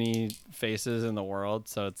cartoony faces in the world,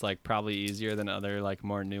 so it's like probably easier than other like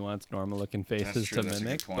more nuanced, normal-looking faces to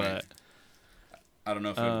mimic. But I don't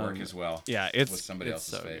know if it would work as well. Yeah, with somebody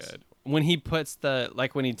else's so face. Good. When he puts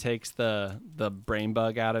when he takes the brain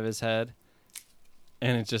bug out of his head,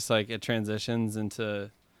 and it just like it transitions into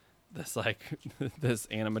this like this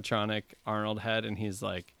animatronic Arnold head, and he's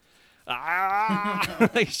like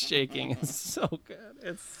like shaking. It's so good.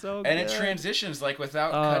 It's so good. And it transitions like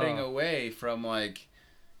without cutting away from like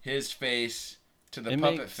his face to the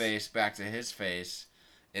puppet face back to his face.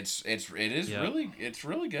 It is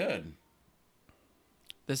really good.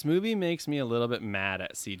 This movie makes me a little bit mad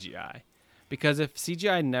at CGI, because if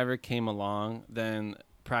CGI never came along, then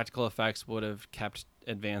practical effects would have kept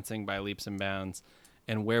advancing by leaps and bounds,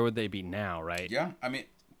 and where would they be now, right? Yeah, I mean,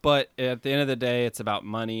 but at the end of the day, it's about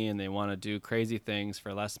money, and they want to do crazy things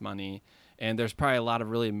for less money, and there's probably a lot of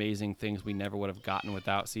really amazing things we never would have gotten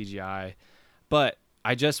without CGI. But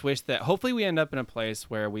I just wish that hopefully we end up in a place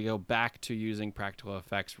where we go back to using practical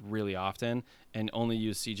effects really often and only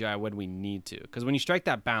use CGI when we need to. Because when you strike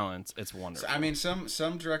that balance, it's wonderful. I mean,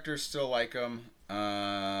 some directors still like them.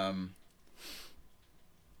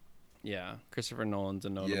 Yeah, Christopher Nolan's a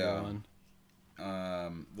notable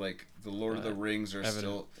one. Like the Lord of the Rings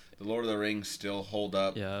still hold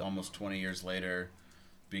up almost 20 years later,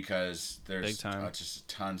 because there's just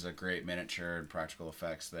tons of great miniature and practical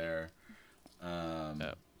effects there.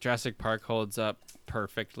 Jurassic Park holds up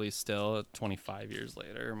perfectly still 25 years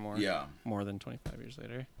later or more. Yeah. More than 25 years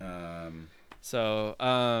later.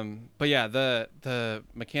 But yeah, the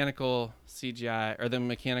mechanical CGI or the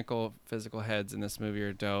mechanical physical heads in this movie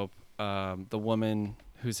are dope. The woman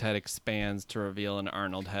whose head expands to reveal an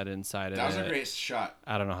Arnold head inside of it. That was a great shot.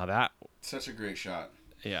 I don't know how that. Such a great shot.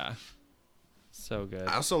 Yeah. So good.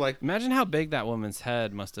 I also like. Imagine how big that woman's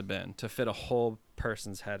head must have been to fit a whole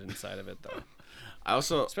person's head inside of it, though.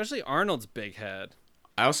 Especially Arnold's big head.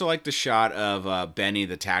 I also like the shot of Benny,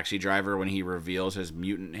 the taxi driver, when he reveals his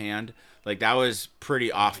mutant hand. Like, that was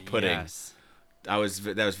pretty off-putting. Yes. That was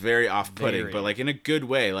very off-putting, but like in a good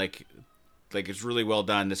way. Like it's really well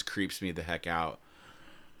done. This creeps me the heck out.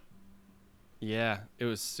 Yeah, it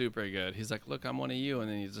was super good. He's like, "Look, I'm one of you,"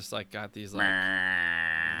 and then he's just like got these like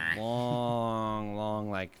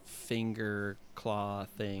long like finger claw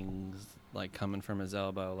things like coming from his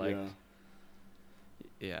elbow. Like,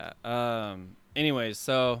 yeah. Anyways,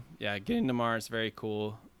 so yeah, getting to Mars, very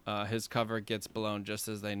cool. His cover gets blown just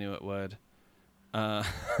as they knew it would.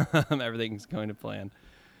 Everything's going to plan.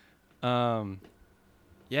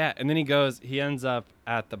 Yeah, and then he ends up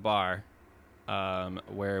at the bar,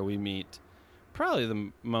 where we meet probably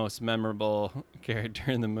the most memorable character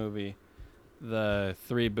in the movie, the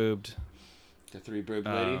three-boobed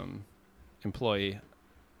lady, employee.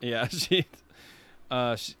 Yeah,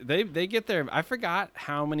 they get there. I forgot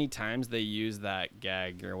how many times they use that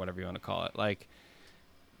gag or whatever you want to call it. Like,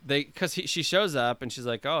 she shows up and she's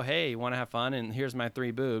like, oh, hey, you want to have fun? And here's my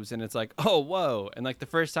 3 boobs. And it's like, oh, whoa. And like the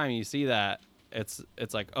first time you see that, it's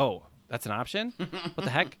like, oh, that's an option? What the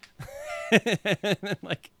heck? And,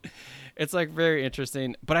 like, it's like very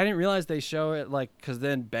interesting. But I didn't realize they show it like, because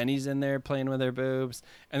then Benny's in there playing with her boobs.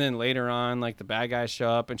 And then later on, like the bad guys show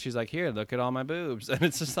up and she's like, here, look at all my boobs. And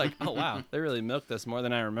it's just like, oh, wow, they really milked this more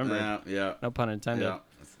than I remember. Yeah. No pun intended. Yeah.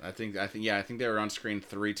 I think they were on screen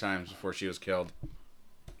 3 times before she was killed.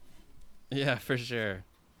 Yeah, for sure.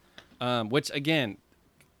 Which again,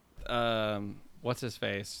 what's his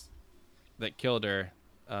face that killed her?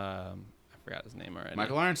 I forgot his name already.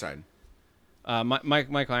 Michael Ironside.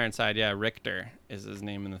 Michael Ironside. Yeah, Richter is his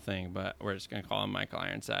name in the thing, but we're just gonna call him Michael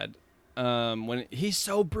Ironside. When he's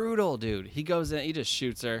so brutal, dude, he goes in, he just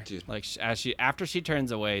shoots her, dude. Like after she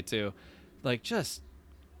turns away too, like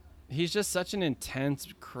he's just such an intense,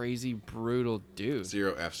 crazy, brutal dude.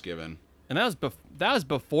 0 F's given. And that was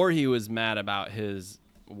before he was mad about his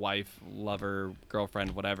wife, lover,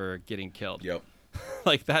 girlfriend, whatever, getting killed. Yep.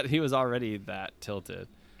 Like that, he was already that tilted.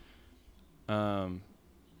 Yeah,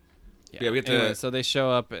 we get so they show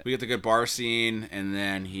up. We get the good bar scene, and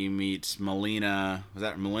then he meets Melina. Was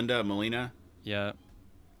that Melinda? Melina? Yeah,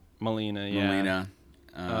 Melina. Yeah. Melina.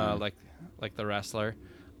 Like the wrestler.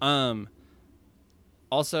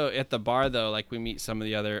 Also at the bar though, like we meet some of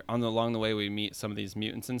the other along the way we meet some of these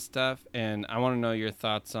mutants and stuff, and I want to know your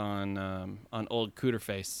thoughts on old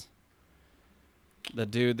Cooterface, the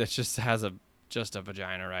dude that just has a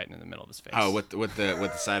vagina right in the middle of his face. Oh, with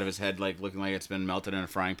the side of his head like looking like it's been melted in a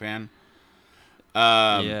frying pan.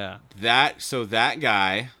 Yeah. That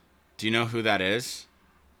guy, do you know who that is?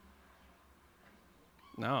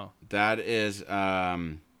 No. That is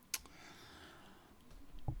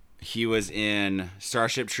he was in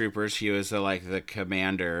Starship Troopers. He was the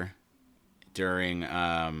commander during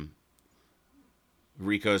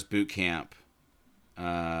Rico's boot camp.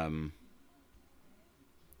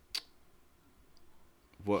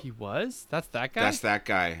 What he was? That's that guy? That's that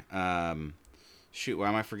guy. Shoot, why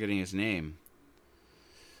am I forgetting his name?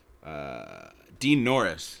 Dean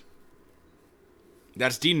Norris.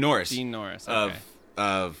 That's Dean Norris. Dean Norris, okay.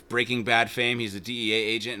 Of Breaking Bad fame. He's a DEA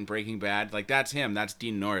agent in Breaking Bad. Like, that's him. That's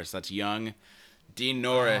Dean Norris. That's young Dean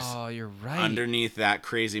Norris. Oh, you're right. Underneath that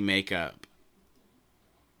crazy makeup.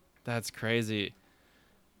 That's crazy.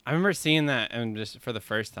 I remember seeing that and just for the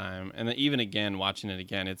first time, and then even again watching it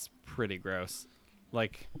again, it's pretty gross.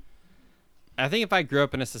 Like, I think if I grew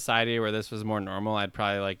up in a society where this was more normal, I'd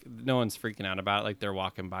probably no one's freaking out about it. Like they're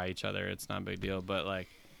walking by each other, it's not a big deal. But like,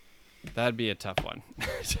 that'd be a tough one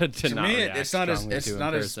to not me. React It's not as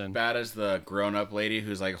person. bad as the grown-up lady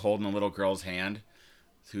who's like holding a little girl's hand,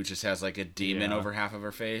 who just has like a demon over half of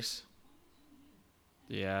her face.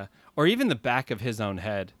 Yeah, or even the back of his own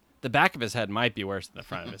head. The back of his head might be worse than the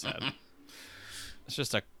front of his head. It's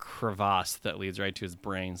just a crevasse that leads right to his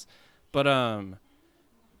brains. But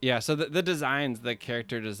yeah. So the designs, the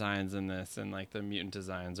character designs in this, and like the mutant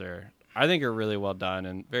designs I think are really well done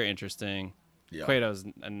and very interesting. Yeah. Quato's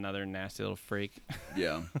another nasty little freak.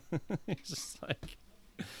 Yeah. He's just like,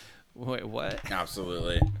 wait, what?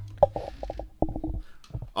 Absolutely.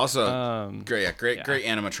 Also, great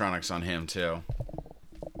animatronics on him too.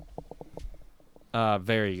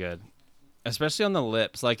 Very good, especially on the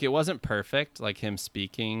lips. Like it wasn't perfect, like him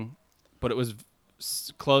speaking, but it was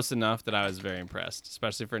close enough that I was very impressed,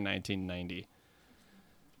 especially for 1990.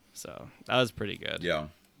 So that was pretty good. Yeah.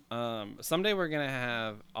 Someday we're gonna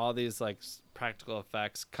have all these like practical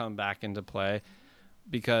effects come back into play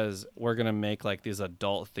because we're gonna make like these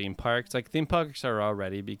adult theme parks. Like theme parks are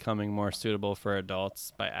already becoming more suitable for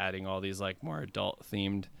adults by adding all these like more adult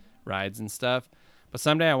themed rides and stuff. But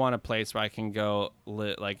someday I want a place where I can go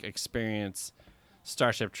experience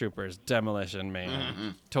Starship Troopers, Demolition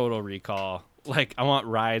Man, Total Recall. Like I want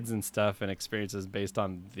rides and stuff and experiences based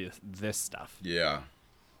on this stuff. Yeah.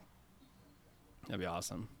 That'd be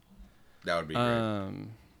awesome. That would be great.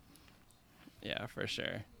 Yeah, for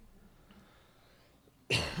sure.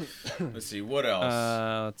 Let's see, what else?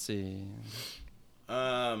 Let's see.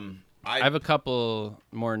 I have a couple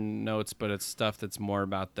more notes, but it's stuff that's more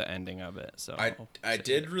about the ending of it. So I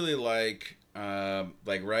did really like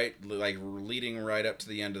leading right up to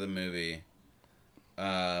the end of the movie.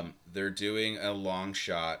 They're doing a long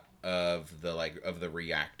shot of the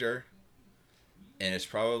reactor, and it's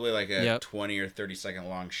probably like a 20 or 30 second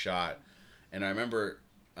long shot. And I remember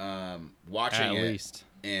watching it, least.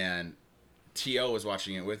 And T.O. was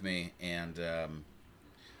watching it with me, and I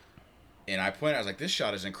pointed, I was like, this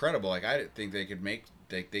shot is incredible. Like, I didn't think they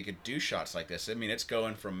could do shots like this. I mean, it's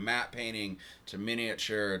going from matte painting to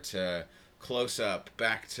miniature to close up,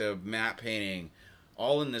 back to matte painting,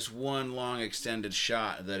 all in this one long extended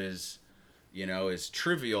shot that is, is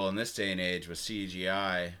trivial in this day and age with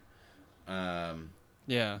CGI.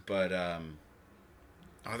 Yeah. But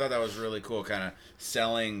I thought that was really cool, kind of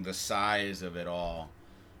selling the size of it all.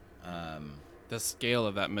 The scale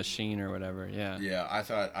of that machine or whatever, yeah. Yeah,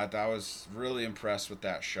 I was really impressed with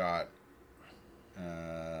that shot.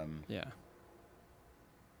 Yeah.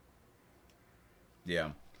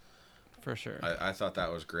 Yeah. For sure. I thought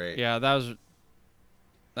that was great. Yeah, that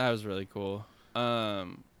was really cool.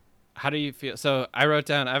 How do you feel? So I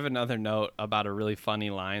have another note about a really funny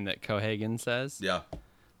line that Cohagen says. Yeah.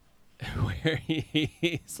 Where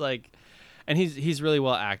he's like, and he's really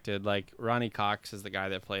well acted. Like Ronnie Cox is the guy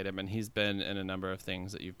that played him, and he's been in a number of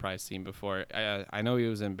things that you've probably seen before. I know he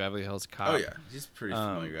was in Beverly Hills Cop. Oh yeah, he's a pretty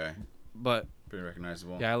familiar guy. But pretty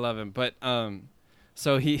recognizable. Yeah, I love him. But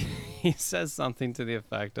so he says something to the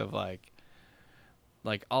effect of like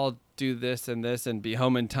I'll do this and be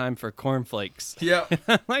home in time for cornflakes. Yeah.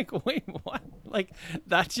 I'm like, wait, what? Like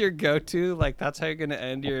that's your go-to? Like that's how you're gonna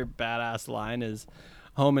end your badass line is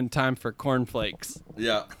home in time for cornflakes.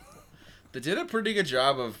 Yeah. They did a pretty good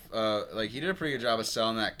job of he did a pretty good job of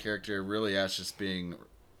selling that character really as just being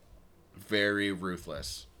very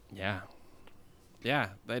ruthless. Yeah. Yeah,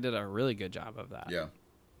 they did a really good job of that. Yeah.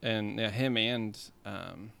 And yeah, him and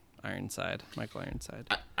Ironside, Michael Ironside.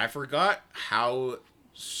 I forgot how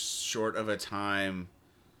short of a time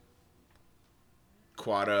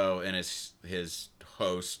Quado and his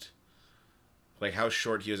host, like how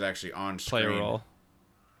short he was actually on screen. Play a role.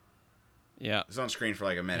 Yeah. He was on screen for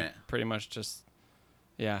like a minute. Pretty much just,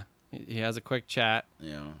 yeah. He has a quick chat.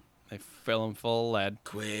 Yeah. They fill him full of lead.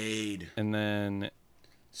 Quaid. And then...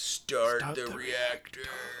 Start the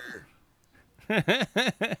reactor.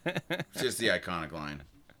 It's just the iconic line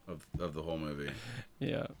of the whole movie.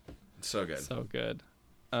 Yeah. So good. So good.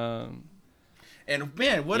 And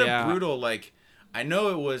man, what a brutal, like, I know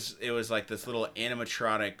it was like this little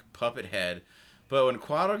animatronic puppet head, but when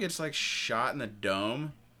Quado gets like shot in the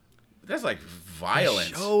dome, that's like violent.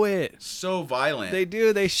 They show it. So violent. They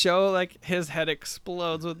do. They show like his head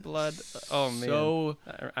explodes with blood. Oh man. So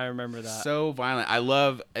I remember that. So violent. I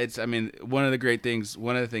love it's. I mean, one of the things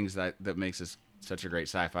that makes this such a great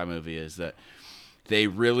sci-fi movie is that they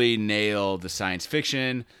really nail the science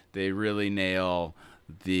fiction. They really nail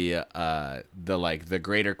the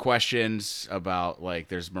greater questions about like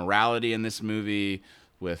there's morality in this movie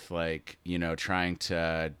with like trying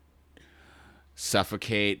to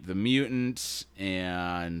suffocate the mutants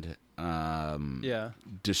and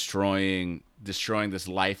destroying this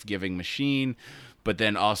life-giving machine, but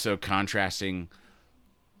then also contrasting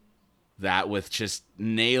that with just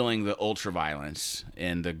nailing the ultra-violence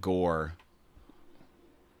and the gore.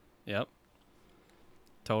 Yep.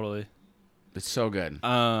 Totally. It's so good.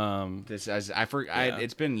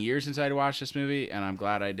 It's been years since I'd watched this movie, and I'm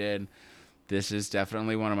glad I did. This is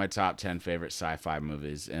definitely one of my top 10 favorite sci-fi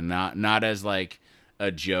movies, and not as like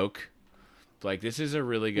a joke. Like this is a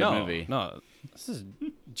really good movie. No, this is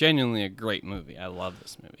genuinely a great movie. I love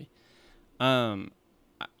this movie.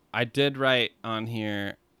 I did write on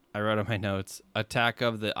here. I wrote on my notes: Attack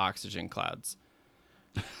of the Oxygen Clouds.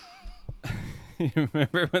 You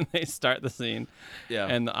remember when they start the scene? Yeah.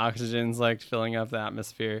 And the oxygen's like filling up the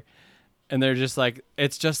atmosphere, and they're just like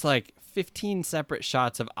it's just like 15 separate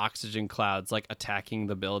shots of oxygen clouds like attacking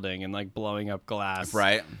the building and like blowing up glass.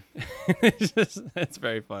 Right. It's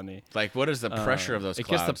very funny. Like what is the pressure of those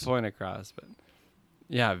clouds? It gets the point across, but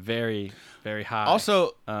yeah, very, very high.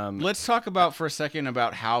 Also, let's talk about for a second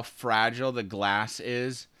about how fragile the glass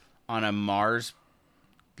is on a Mars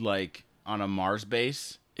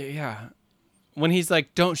base. Yeah. When he's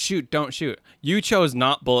like, don't shoot. You chose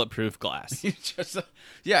not bulletproof glass.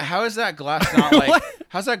 Yeah, how is that glass not like...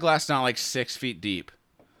 how's that glass not like 6 feet deep?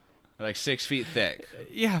 Like 6 feet thick?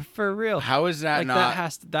 Yeah, for real. How is that like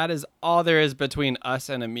not... That is all there is between us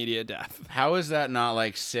and immediate death. How is that not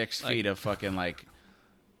like 6 feet of fucking like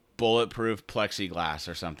bulletproof plexiglass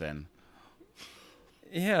or something?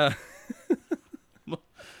 Yeah.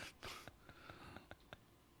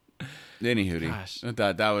 Anywho,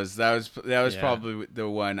 that was probably the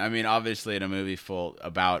one. I mean, obviously, in a movie full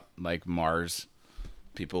about like Mars,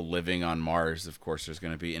 people living on Mars, of course, there's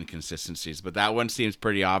going to be inconsistencies, but that one seems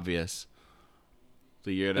pretty obvious.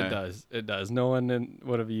 So It does. No one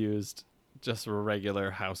would have used just a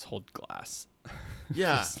regular household glass.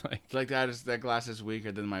 Yeah, like that glass is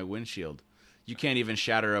weaker than my windshield. You can't even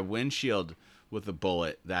shatter a windshield with a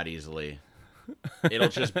bullet that easily. It'll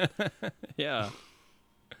just yeah.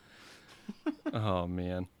 Oh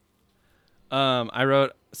man. I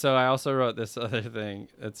also wrote this other thing.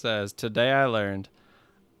 It says, today I learned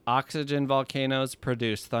Oxygen volcanoes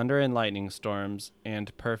produce thunder and lightning storms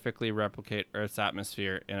and perfectly replicate Earth's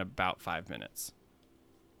atmosphere in about 5 minutes.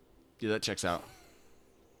 Yeah, that checks out.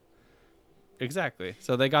 Exactly.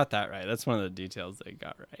 So they got that right. That's one of the details they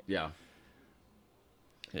got right. Yeah.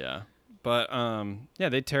 Yeah. But,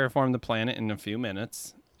 they terraformed the planet in a few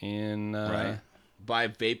minutes. Right. By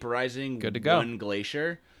vaporizing good to go. One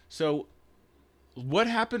glacier. So what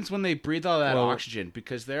happens when they breathe all that oxygen?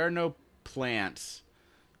 Because there are no plants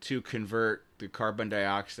to convert the carbon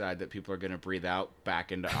dioxide that people are going to breathe out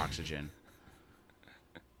back into oxygen.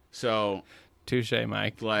 So... Touche,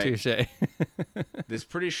 Mike. Touche. This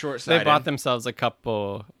pretty short-sighted. They bought themselves a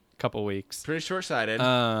couple weeks. Pretty short-sighted.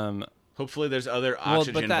 Hopefully there's other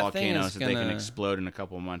oxygen volcanoes that they can explode in a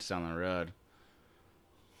couple months down the road.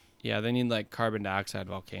 Yeah, they need like carbon dioxide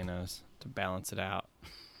volcanoes to balance it out.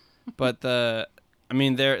 But they're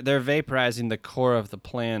vaporizing the core of the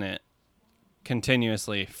planet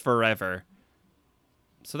continuously forever.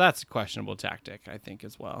 So that's a questionable tactic, I think,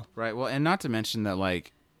 as well. Right. Well, and not to mention that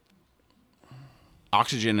like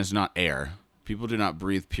oxygen is not air. People do not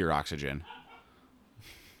breathe pure oxygen.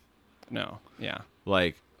 No. Yeah.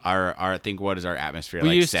 Like our I think what is our atmosphere,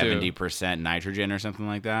 like 70% nitrogen or something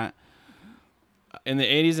like that? In the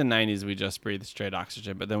 80s and 90s we just breathed straight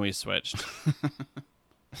oxygen, but then we switched.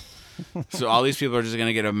 So all these people are just going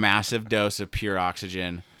to get a massive dose of pure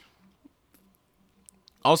oxygen.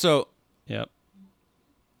 Also, yep.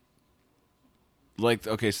 Like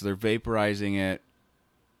okay, so they're vaporizing it.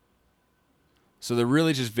 So they're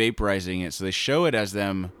really just vaporizing it. So they show it as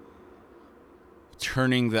them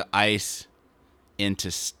turning the ice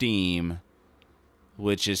into steam,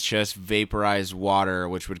 which is just vaporized water,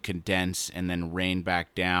 which would condense and then rain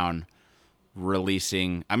back down,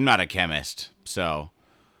 releasing... I'm not a chemist, so...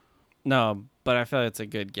 No, but I feel like it's a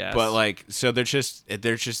good guess. But, like, so they're just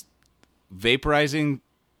vaporizing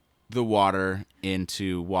the water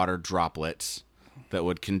into water droplets that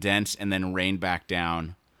would condense and then rain back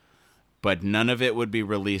down, but none of it would be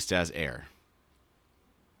released as air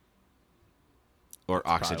or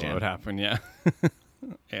oxygen. What would happen? Yeah,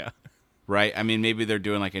 yeah. Right. I mean, maybe they're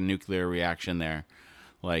doing like a nuclear reaction there,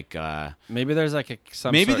 like maybe there's like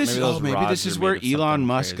maybe this is where Elon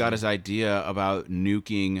Musk got his idea about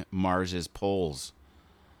nuking Mars's poles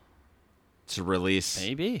to release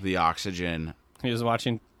the oxygen. He was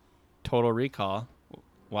watching Total Recall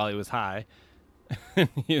while he was high.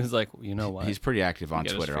 He was like, you know what? He's pretty active on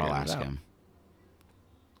Twitter. I'll ask him.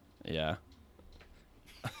 Yeah.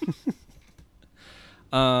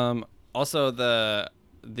 Also, the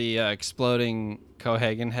exploding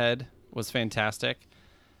Cohagen head was fantastic.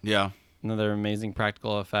 Yeah. Another amazing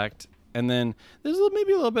practical effect. And then there's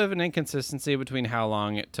maybe a little bit of an inconsistency between how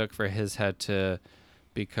long it took for his head to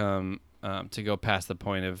become to go past the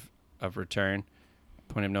point of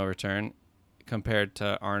no return. Compared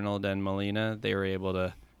to Arnold and Molina, they were able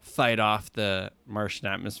to fight off the Martian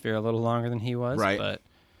atmosphere a little longer than he was. Right. But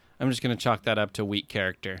I'm just going to chalk that up to weak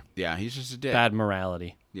character. Yeah, he's just a dick. Bad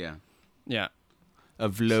morality. Yeah. Yeah.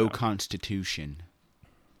 Of low constitution.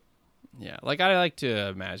 Yeah. Like, I like to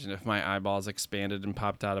imagine if my eyeballs expanded and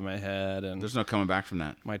popped out of my head and... There's no coming back from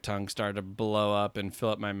that. My tongue started to blow up and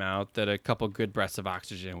fill up my mouth, that a couple good breaths of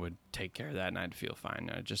oxygen would take care of that and I'd feel fine.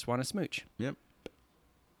 I just want to smooch. Yep.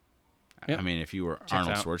 Yep. I mean, if you were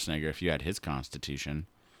Arnold Schwarzenegger, if you had his constitution.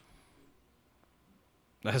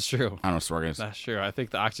 That's true. Arnold Schwarzenegger. That's true. I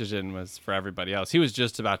think the oxygen was for everybody else. He was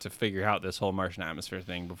just about to figure out this whole Martian atmosphere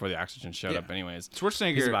thing before the oxygen showed up anyways.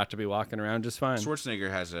 He's about to be walking around just fine.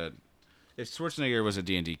 Schwarzenegger has a... If Schwarzenegger was a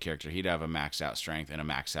D&D character, he'd have a maxed out strength and a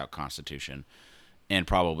maxed out constitution and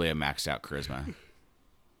probably a maxed out charisma.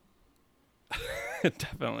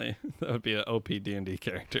 Definitely. That would be an OP D&D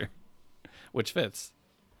character, which fits.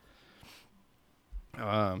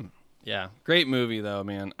 Yeah, great movie though,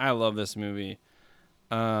 man. I love this movie.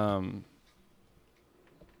 Yeah,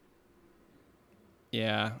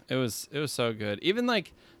 it was so good. Even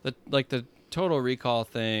like the Total Recall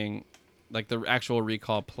thing, like the actual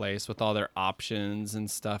recall place with all their options and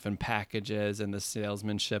stuff and packages and the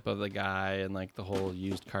salesmanship of the guy and like the whole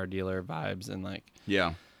used car dealer vibes and like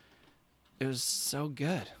yeah, it was so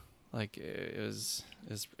good. Like it was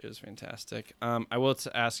fantastic. I will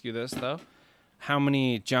ask you this though. How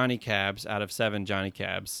many Johnny Cabs out of 7 Johnny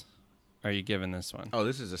Cabs are you giving this one? Oh,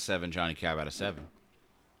 this is a 7 Johnny Cab out of 7.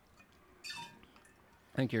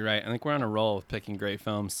 I think you're right. I think we're on a roll with picking great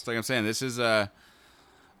films. It's like I'm saying, this is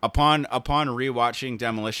upon rewatching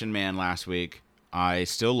Demolition Man last week, I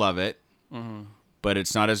still love it, but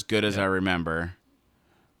it's not as good as I remember.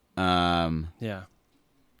 Yeah.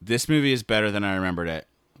 This movie is better than I remembered it.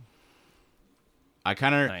 I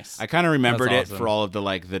kind of remembered it for all of the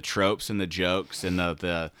like the tropes and the jokes and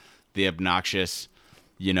the obnoxious,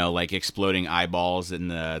 like exploding eyeballs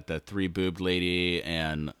and the three boobed lady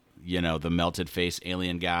and the melted face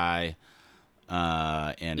alien guy,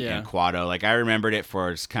 and Quado. Like I remembered it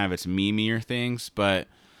for its kind of its memeier things, but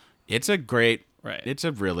it's a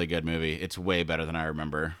really good movie. It's way better than I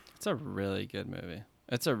remember. It's a really good movie.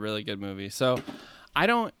 So I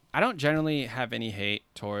don't generally have any hate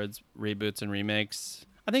towards reboots and remakes.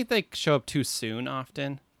 I think they show up too soon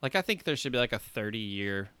often. Like I think there should be like a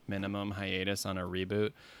 30-year minimum hiatus on a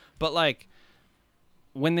reboot. But like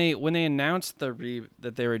when they announced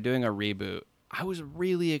that they were doing a reboot, I was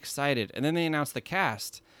really excited. And then they announced the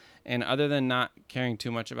cast, and other than not caring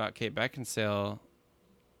too much about Kate Beckinsale,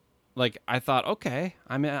 like I thought, okay,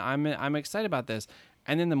 I'm excited about this.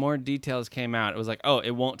 And then the more details came out, it was like, oh, it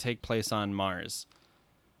won't take place on Mars.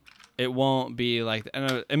 It won't be like,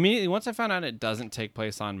 and immediately once I found out it doesn't take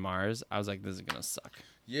place on Mars, I was like, this is gonna suck.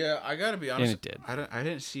 Yeah, I gotta be honest. And it did. I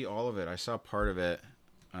didn't see all of it. I saw part of it.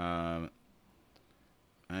 I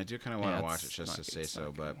do kind of want to watch it just to say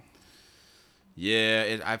so, but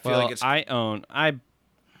yeah, I feel like it's. I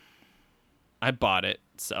bought it,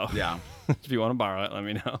 so yeah. If you want to borrow it, let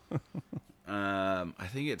me know. I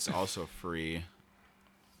think it's also free.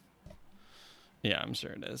 Yeah, I'm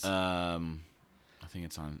sure it is. I think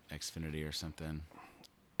it's on Xfinity or something.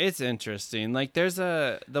 It's interesting. Like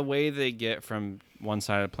the way they get from one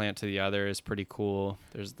side of the planet to the other is pretty cool.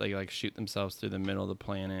 They like shoot themselves through the middle of the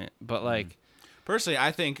planet. But like personally,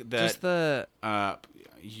 I think that just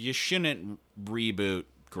you shouldn't reboot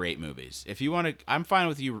great movies. If you want to, I'm fine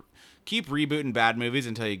with you keep rebooting bad movies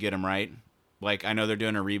until you get them right. Like I know they're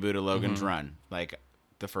doing a reboot of Logan's Run. Like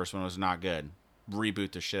the first one was not good.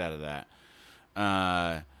 Reboot the shit out of that.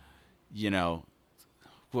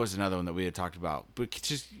 What was another one that we had talked about? But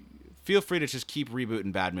just feel free to just keep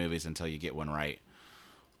rebooting bad movies until you get one right.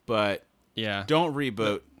 But yeah, don't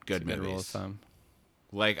reboot good movies. Rule of thumb.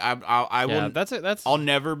 Like I wouldn't. That's. I'll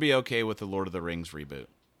never be okay with the Lord of the Rings reboot.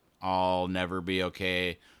 I'll never be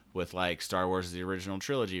okay with like Star Wars: The Original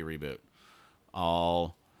Trilogy reboot.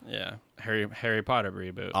 Harry Potter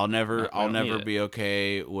reboot. I'll never be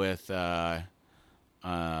okay with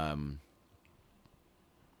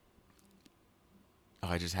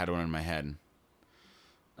I just had one in my head.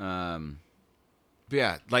 But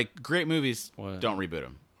yeah, like great movies, don't reboot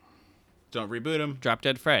them. Don't reboot them. Drop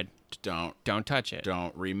Dead Fred. Don't touch it.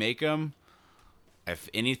 Don't remake them. If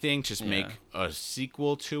anything, just make a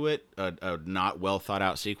sequel to it, a not well thought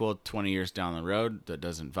out sequel 20 years down the road that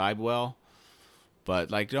doesn't vibe well. But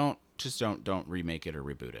like don't remake it or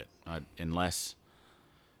reboot it. Unless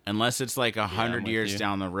it's like 100 years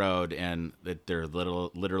down the road and that they're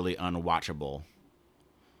literally unwatchable.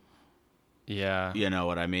 Yeah. You know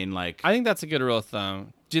what I mean? Like I think that's a good rule of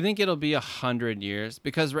thumb. Do you think it'll be 100 years?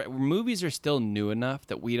 Because movies are still new enough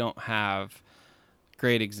that we don't have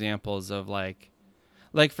great examples of like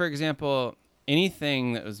for example,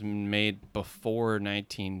 anything that was made before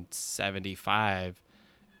 1975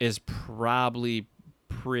 is probably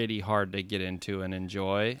pretty hard to get into and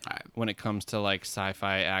enjoy when it comes to like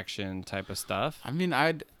sci-fi action type of stuff. I mean,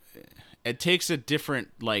 it takes a different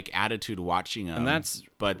like attitude watching them. And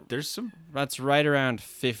that's right around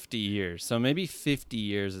 50 years. So maybe 50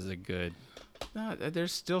 years is a good. No,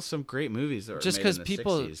 there's still some great movies that were just because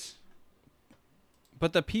people 60s.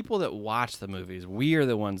 But the people that watch the movies, we are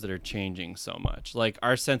the ones that are changing so much. Like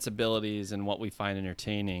our sensibilities and what we find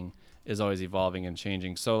entertaining is always evolving and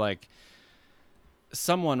changing. So like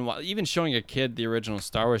even showing a kid the original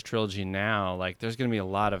Star Wars trilogy now, like there's going to be a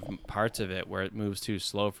lot of parts of it where it moves too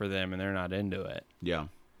slow for them and they're not into it. Yeah.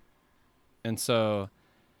 And so,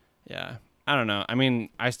 yeah, I don't know. I mean,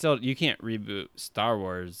 you can't reboot Star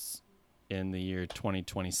Wars in the year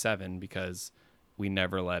 2027 because we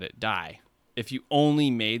never let it die. If you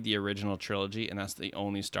only made the original trilogy and that's the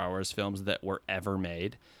only Star Wars films that were ever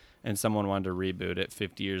made and someone wanted to reboot it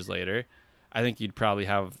 50 years later, I think you'd probably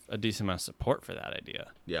have a decent amount of support for that idea.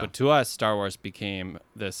 Yeah. But to us, Star Wars became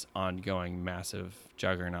this ongoing massive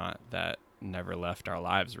juggernaut that never left our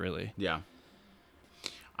lives, really. Yeah.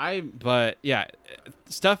 But yeah,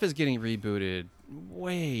 stuff is getting rebooted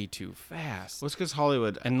way too fast. Well, it's because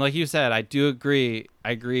Hollywood. And like you said, I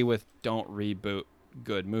agree with don't reboot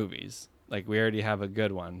good movies. Like we already have a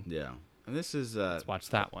good one. Yeah. And this is let's watch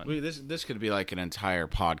that one. This could be like an entire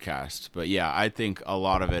podcast, but yeah, I think a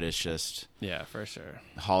lot of it is just for sure.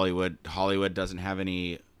 Hollywood doesn't have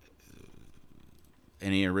any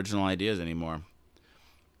original ideas anymore,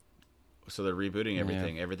 so they're rebooting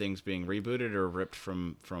everything. Yeah. Everything's being rebooted or ripped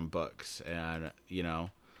from books, and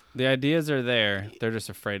The ideas are there. They're just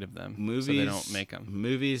afraid of them. Movies, so they don't make them.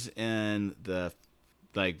 Movies and the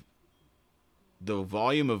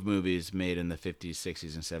volume of movies made in the 50s,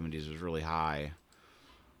 60s, and 70s was really high.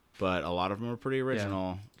 But a lot of them were pretty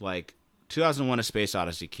original. Yeah. Like 2001: A Space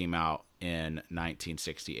Odyssey came out in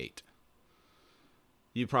 1968.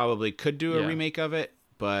 You probably could do a remake of it,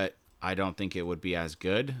 but I don't think it would be as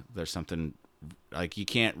good. There's something like you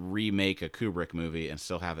can't remake a Kubrick movie and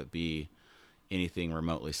still have it be anything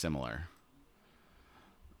remotely similar.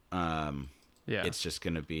 It's just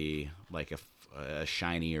going to be like a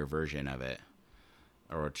shinier version of it,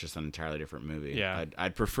 or it's just an entirely different movie. Yeah,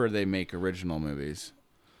 I'd prefer they make original movies.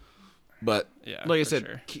 But like I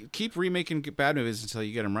said, keep remaking bad movies until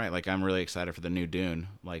you get them right. Like I'm really excited for the new Dune.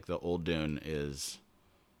 Like the old Dune is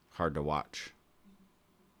hard to watch.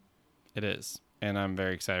 It is, and I'm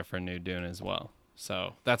very excited for a new Dune as well.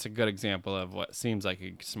 So that's a good example of what seems like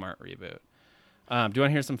a smart reboot. Do you want to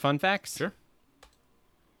hear some fun facts? Sure.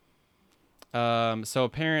 So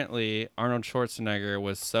apparently Arnold Schwarzenegger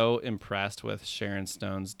was so impressed with Sharon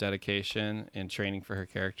Stone's dedication and training for her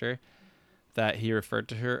character that he referred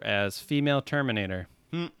to her as Female Terminator.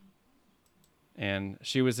 And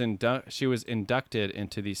she was inducted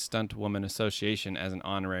into the Stunt Woman Association as an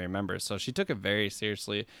honorary member. So she took it very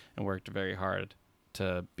seriously and worked very hard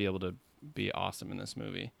to be able to be awesome in this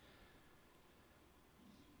movie.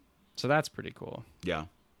 So that's pretty cool. Yeah.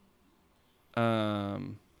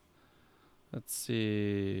 Let's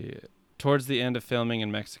see. Towards the end of filming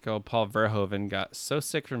in Mexico, Paul Verhoeven got so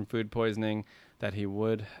sick from food poisoning that he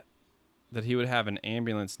would have an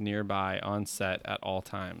ambulance nearby on set at all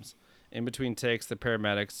times. In between takes, the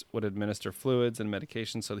paramedics would administer fluids and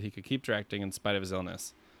medication so that he could keep directing in spite of his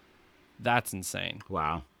illness. That's insane.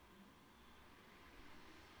 Wow.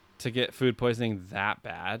 To get food poisoning that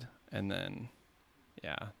bad, and then,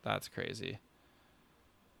 that's crazy.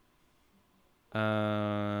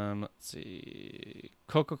 Let's see.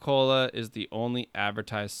 Coca-Cola is the only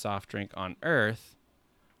advertised soft drink on Earth,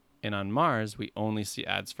 and on Mars, we only see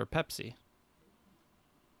ads for Pepsi.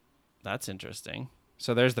 That's interesting.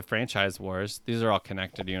 So there's the franchise wars. These are all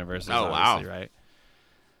connected universes, obviously, right?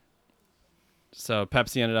 So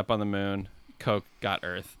Pepsi ended up on the moon. Coke got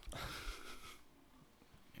Earth.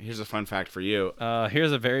 Here's a fun fact for you.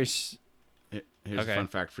 Here's a very... Here's a fun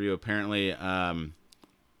fact for you. Apparently,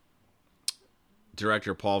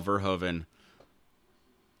 director Paul Verhoeven,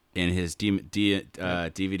 in his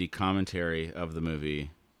DVD commentary of the movie,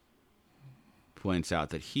 points out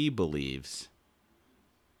that he believes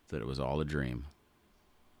that it was all a dream.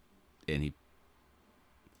 And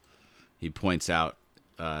he points out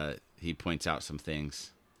some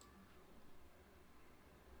things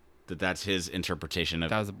that's his interpretation of.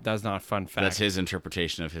 That's not a fun fact. That's his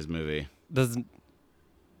interpretation of his movie. This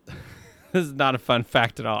is not a fun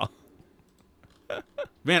fact at all.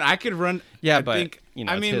 Man, I could run. Yeah, I but think,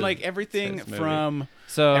 I mean, his, like everything from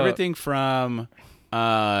his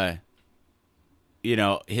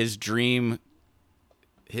dream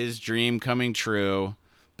coming true.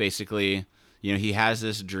 Basically, he has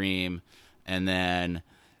this dream, and then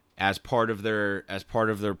as part of their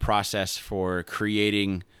process for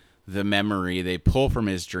creating the memory, they pull from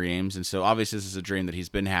his dreams, and so obviously this is a dream that he's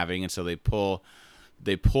been having, and so they pull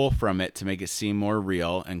from it to make it seem more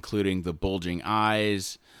real, including the bulging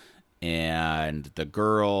eyes and the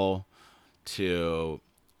girl, to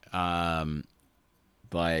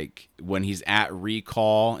like when he's at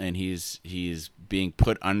recall and he's being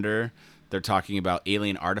put under, they're talking about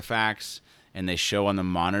alien artifacts, and they show on the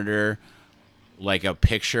monitor like a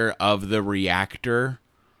picture of the reactor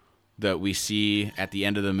that we see at the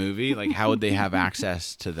end of the movie. Like, how would they have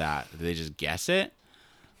access to that? Do they just guess it?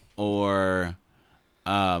 Or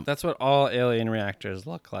that's what all alien reactors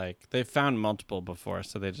look like. They've found multiple before,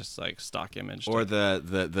 so they just like stock imaged. Or the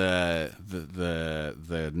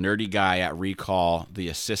nerdy guy at recall, the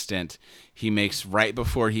assistant, he makes right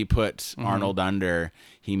before he puts Arnold under,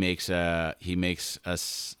 he makes a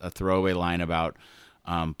throwaway line about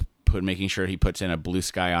making sure he puts in a blue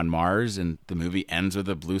sky on Mars, and the movie ends with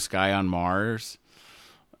a blue sky on Mars.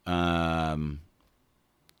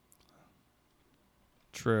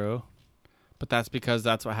 True. But that's because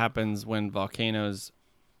that's what happens when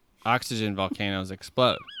oxygen volcanoes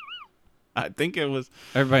explode. I think it was...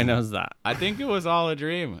 Everybody knows that. I think it was all a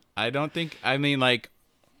dream. Flimsy.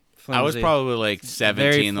 I was probably like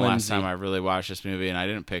 17 the last time I really watched this movie, and I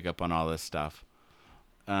didn't pick up on all this stuff.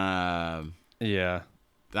 Yeah.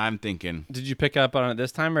 I'm thinking... Did you pick up on it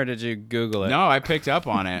this time, or did you Google it? No, I picked up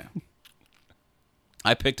on it.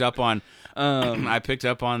 I picked up on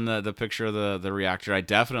the picture of the reactor. I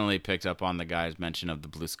definitely picked up on the guy's mention of the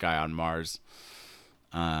blue sky on Mars.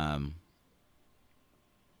 Yeah.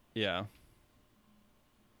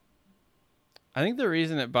 I think the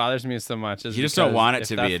reason it bothers me so much is you just don't want it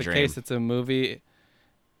to be a dream. If that's the case, it's a movie.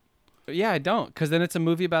 Yeah, I don't, because then it's a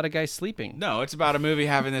movie about a guy sleeping. No, it's about a movie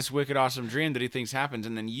having this wicked awesome dream that he thinks happens,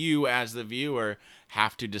 and then you, as the viewer,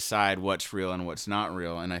 have to decide what's real and what's not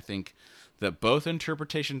real. And I think that both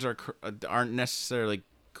interpretations aren't necessarily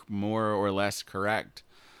more or less correct.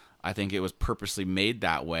 I think it was purposely made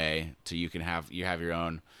that way so you can have your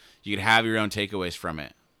own takeaways from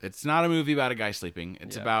it. It's not a movie about a guy sleeping.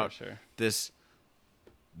 It's about this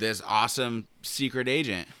awesome secret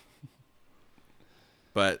agent.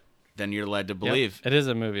 But then you're led to believe it is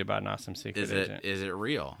a movie about an awesome secret agent. Is it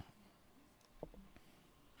real?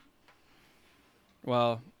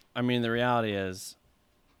 Well, I mean, the reality is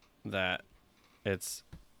that it's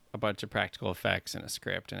a bunch of practical effects and a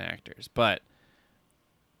script and actors. But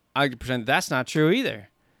I could pretend that's not true either.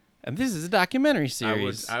 And this is a documentary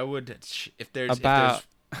series. I would if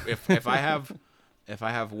I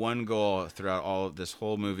have one goal throughout all of this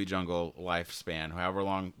whole movie jungle lifespan, however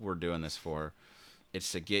long we're doing this for,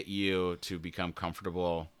 it's to get you to become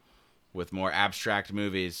comfortable with more abstract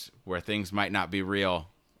movies where things might not be real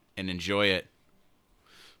and enjoy it.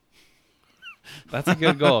 That's a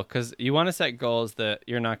good goal, because you want to set goals that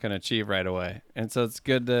you're not going to achieve right away, and so it's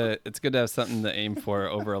good to have something to aim for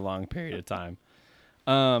over a long period of time.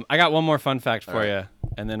 I got one more fun fact for you,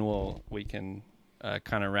 and then we can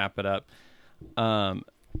kind of wrap it up.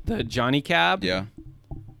 The Johnny Cab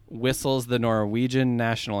whistles the Norwegian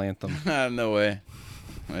national anthem. No way.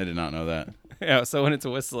 I did not know that. Yeah, so when it's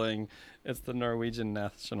whistling, it's the Norwegian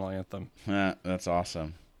national anthem. That's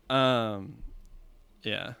awesome.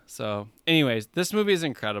 Yeah. So, anyways, this movie is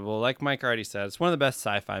incredible. Like Mike already said, it's one of the best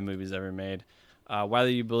sci-fi movies ever made. Whether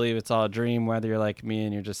you believe it's all a dream, whether you're like me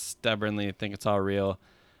and you're just stubbornly think it's all real,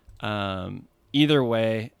 either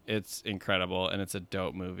way, it's incredible and it's a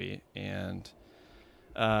dope movie. And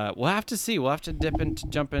we'll have to see. We'll have to dip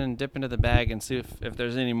into the bag and see if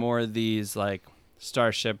there's any more of these, like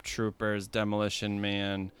Starship Troopers, Demolition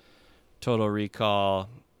Man, Total Recall.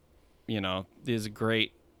 These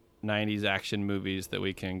great 90s action movies that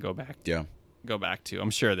we can go back to.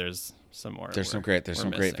 I'm sure there's some more. There's some great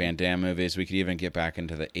Van Damme movies. We could even get back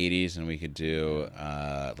into the 80s and we could do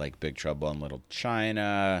like Big Trouble in Little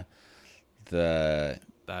China. That'd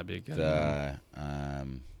be a good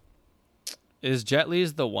one. Is Jet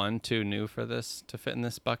Li's The One too new for this to fit in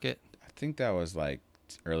this bucket? I think that was like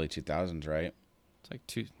early 2000s, right? It's like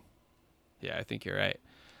two. Yeah, I think you're right.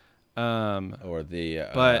 Or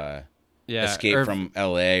the Escape from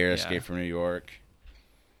LA or Escape from New York.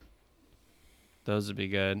 Those would be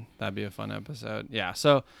good. That'd be a fun episode. Yeah.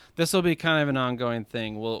 So this will be kind of an ongoing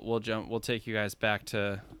thing. We'll take you guys back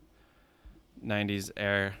to 90s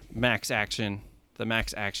era, the Max Action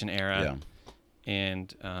era. Yeah.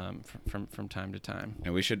 And from time to time.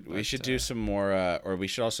 And we should do some more or we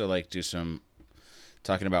should also like do some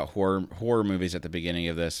talking about horror movies at the beginning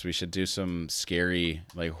of this. We should do some scary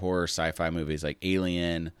like horror sci-fi movies like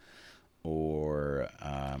Alien or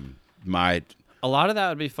a lot of that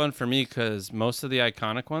would be fun for me because most of the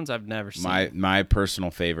iconic ones I've never seen. My personal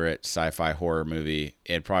favorite sci-fi horror movie,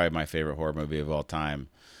 and probably my favorite horror movie of all time,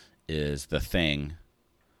 is The Thing.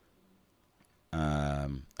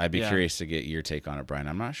 I'd be curious to get your take on it, Brian.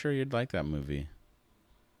 I'm not sure you'd like that movie.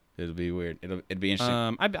 It'll be weird. It'd be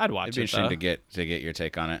interesting. I'd watch it. It'd be interesting to get your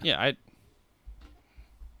take on it. Yeah,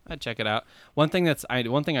 I'd check it out. One thing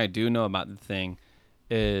I do know about The Thing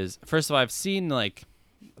is, first of all, I've seen like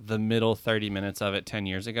the middle 30 minutes of it 10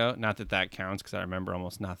 years ago. Not that counts because I remember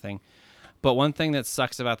almost nothing. But one thing that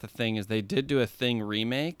sucks about The Thing is they did do a Thing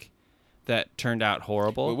remake that turned out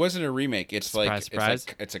horrible. Well, it wasn't a remake. It's surprise.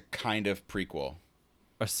 It's a kind of prequel.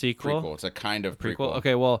 A sequel? Prequel. It's a kind of prequel.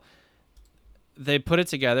 Okay, well, they put it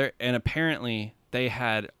together, and apparently they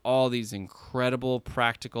had all these incredible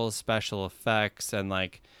practical special effects and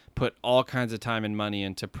like put all kinds of time and money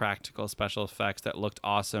into practical special effects that looked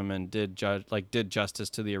awesome and did justice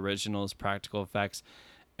to the original's practical effects.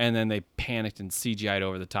 And then they panicked and CGI'd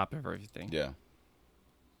over the top of everything. Yeah.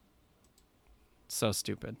 So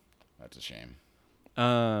stupid. That's a shame.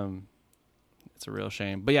 It's a real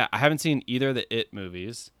shame. But yeah, I haven't seen either of the It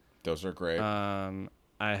movies. Those are great. I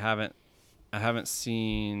haven't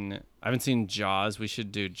seen Jaws. We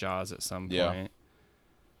should do Jaws at some point.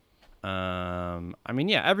 I mean,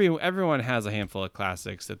 yeah, everyone has a handful of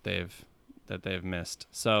classics that they've missed.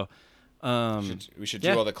 So we should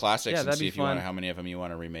do all the classics and see if you want how many of them you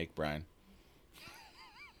want to remake, Brian.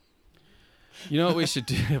 You know what we should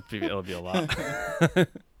do? It'll be a lot.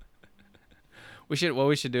 What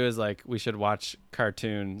we should do is like we should watch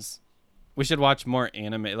cartoons We should watch more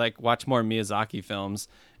anime, like watch more Miyazaki films,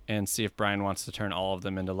 and see if Brian wants to turn all of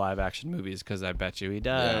them into live action movies. Because I bet you he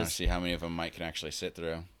does. Yeah, see how many of them Mike can actually sit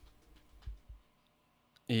through.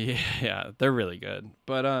 Yeah, they're really good.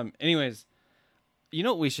 But anyways, you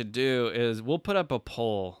know what we should do is we'll put up a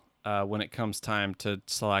poll when it comes time to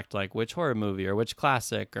select like which horror movie or which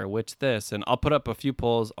classic or which this, and I'll put up a few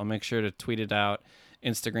polls. I'll make sure to tweet it out,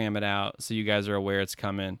 Instagram it out, so you guys are aware it's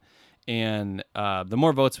coming. And the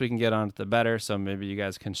more votes we can get on it, the better. So maybe you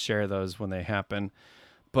guys can share those when they happen.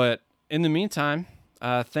 But in the meantime,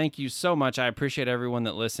 thank you so much. I appreciate everyone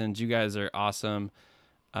that listens. You guys are awesome.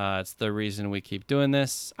 It's the reason we keep doing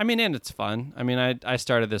this. I mean, and it's fun. I mean, I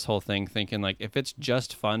started this whole thing thinking like if it's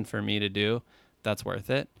just fun for me to do, that's worth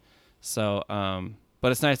it. So,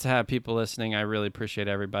 but it's nice to have people listening. I really appreciate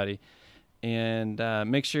everybody. And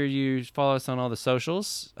make sure you follow us on all the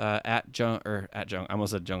socials at I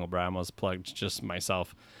almost said Jungle Bro. I almost plugged just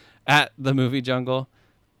myself at the Movie Jungle.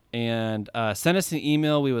 And send us an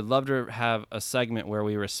email. We would love to have a segment where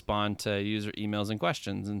we respond to user emails and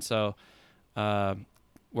questions. And so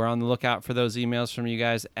we're on the lookout for those emails from you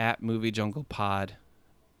guys at moviejunglepod.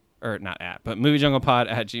 Or not at, but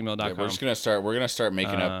moviejunglepod@gmail.com. Yeah, we're gonna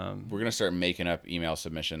start making up email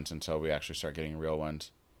submissions until we actually start getting real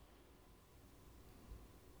ones.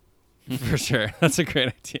 For sure. That's a great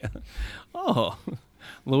idea. Oh,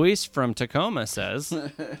 Luis from Tacoma says.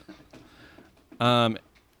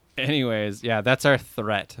 Anyways, yeah, that's our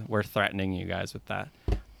threat. We're threatening you guys with that.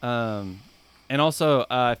 And also,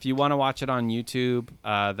 if you want to watch it on YouTube,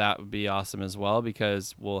 that would be awesome as well,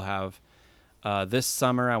 because we'll have this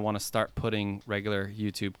summer, I want to start putting regular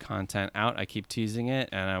YouTube content out. I keep teasing it,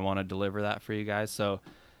 and I want to deliver that for you guys. So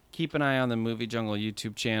keep an eye on the Movie Jungle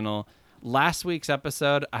YouTube channel. Last week's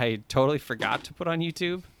episode, I totally forgot to put on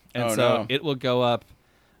YouTube. And it will go up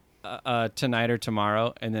tonight or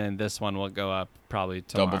tomorrow, and then this one will go up probably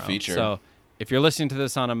tomorrow. Double feature. So if you're listening to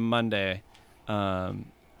this on a Monday,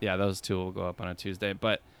 those two will go up on a Tuesday.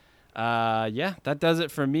 But yeah, that does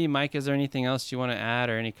it for me. Mike, is there anything else you want to add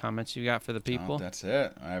or any comments you got for the people? No, that's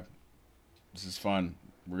it. This is fun.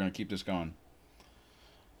 We're going to keep this going.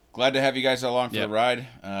 Glad to have you guys along for the ride.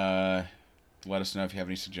 Let us know if you have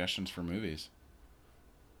any suggestions for movies.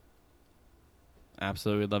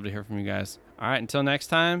 Absolutely. We'd love to hear from you guys. All right. Until next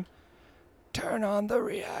time, turn on the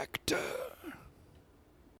reactor.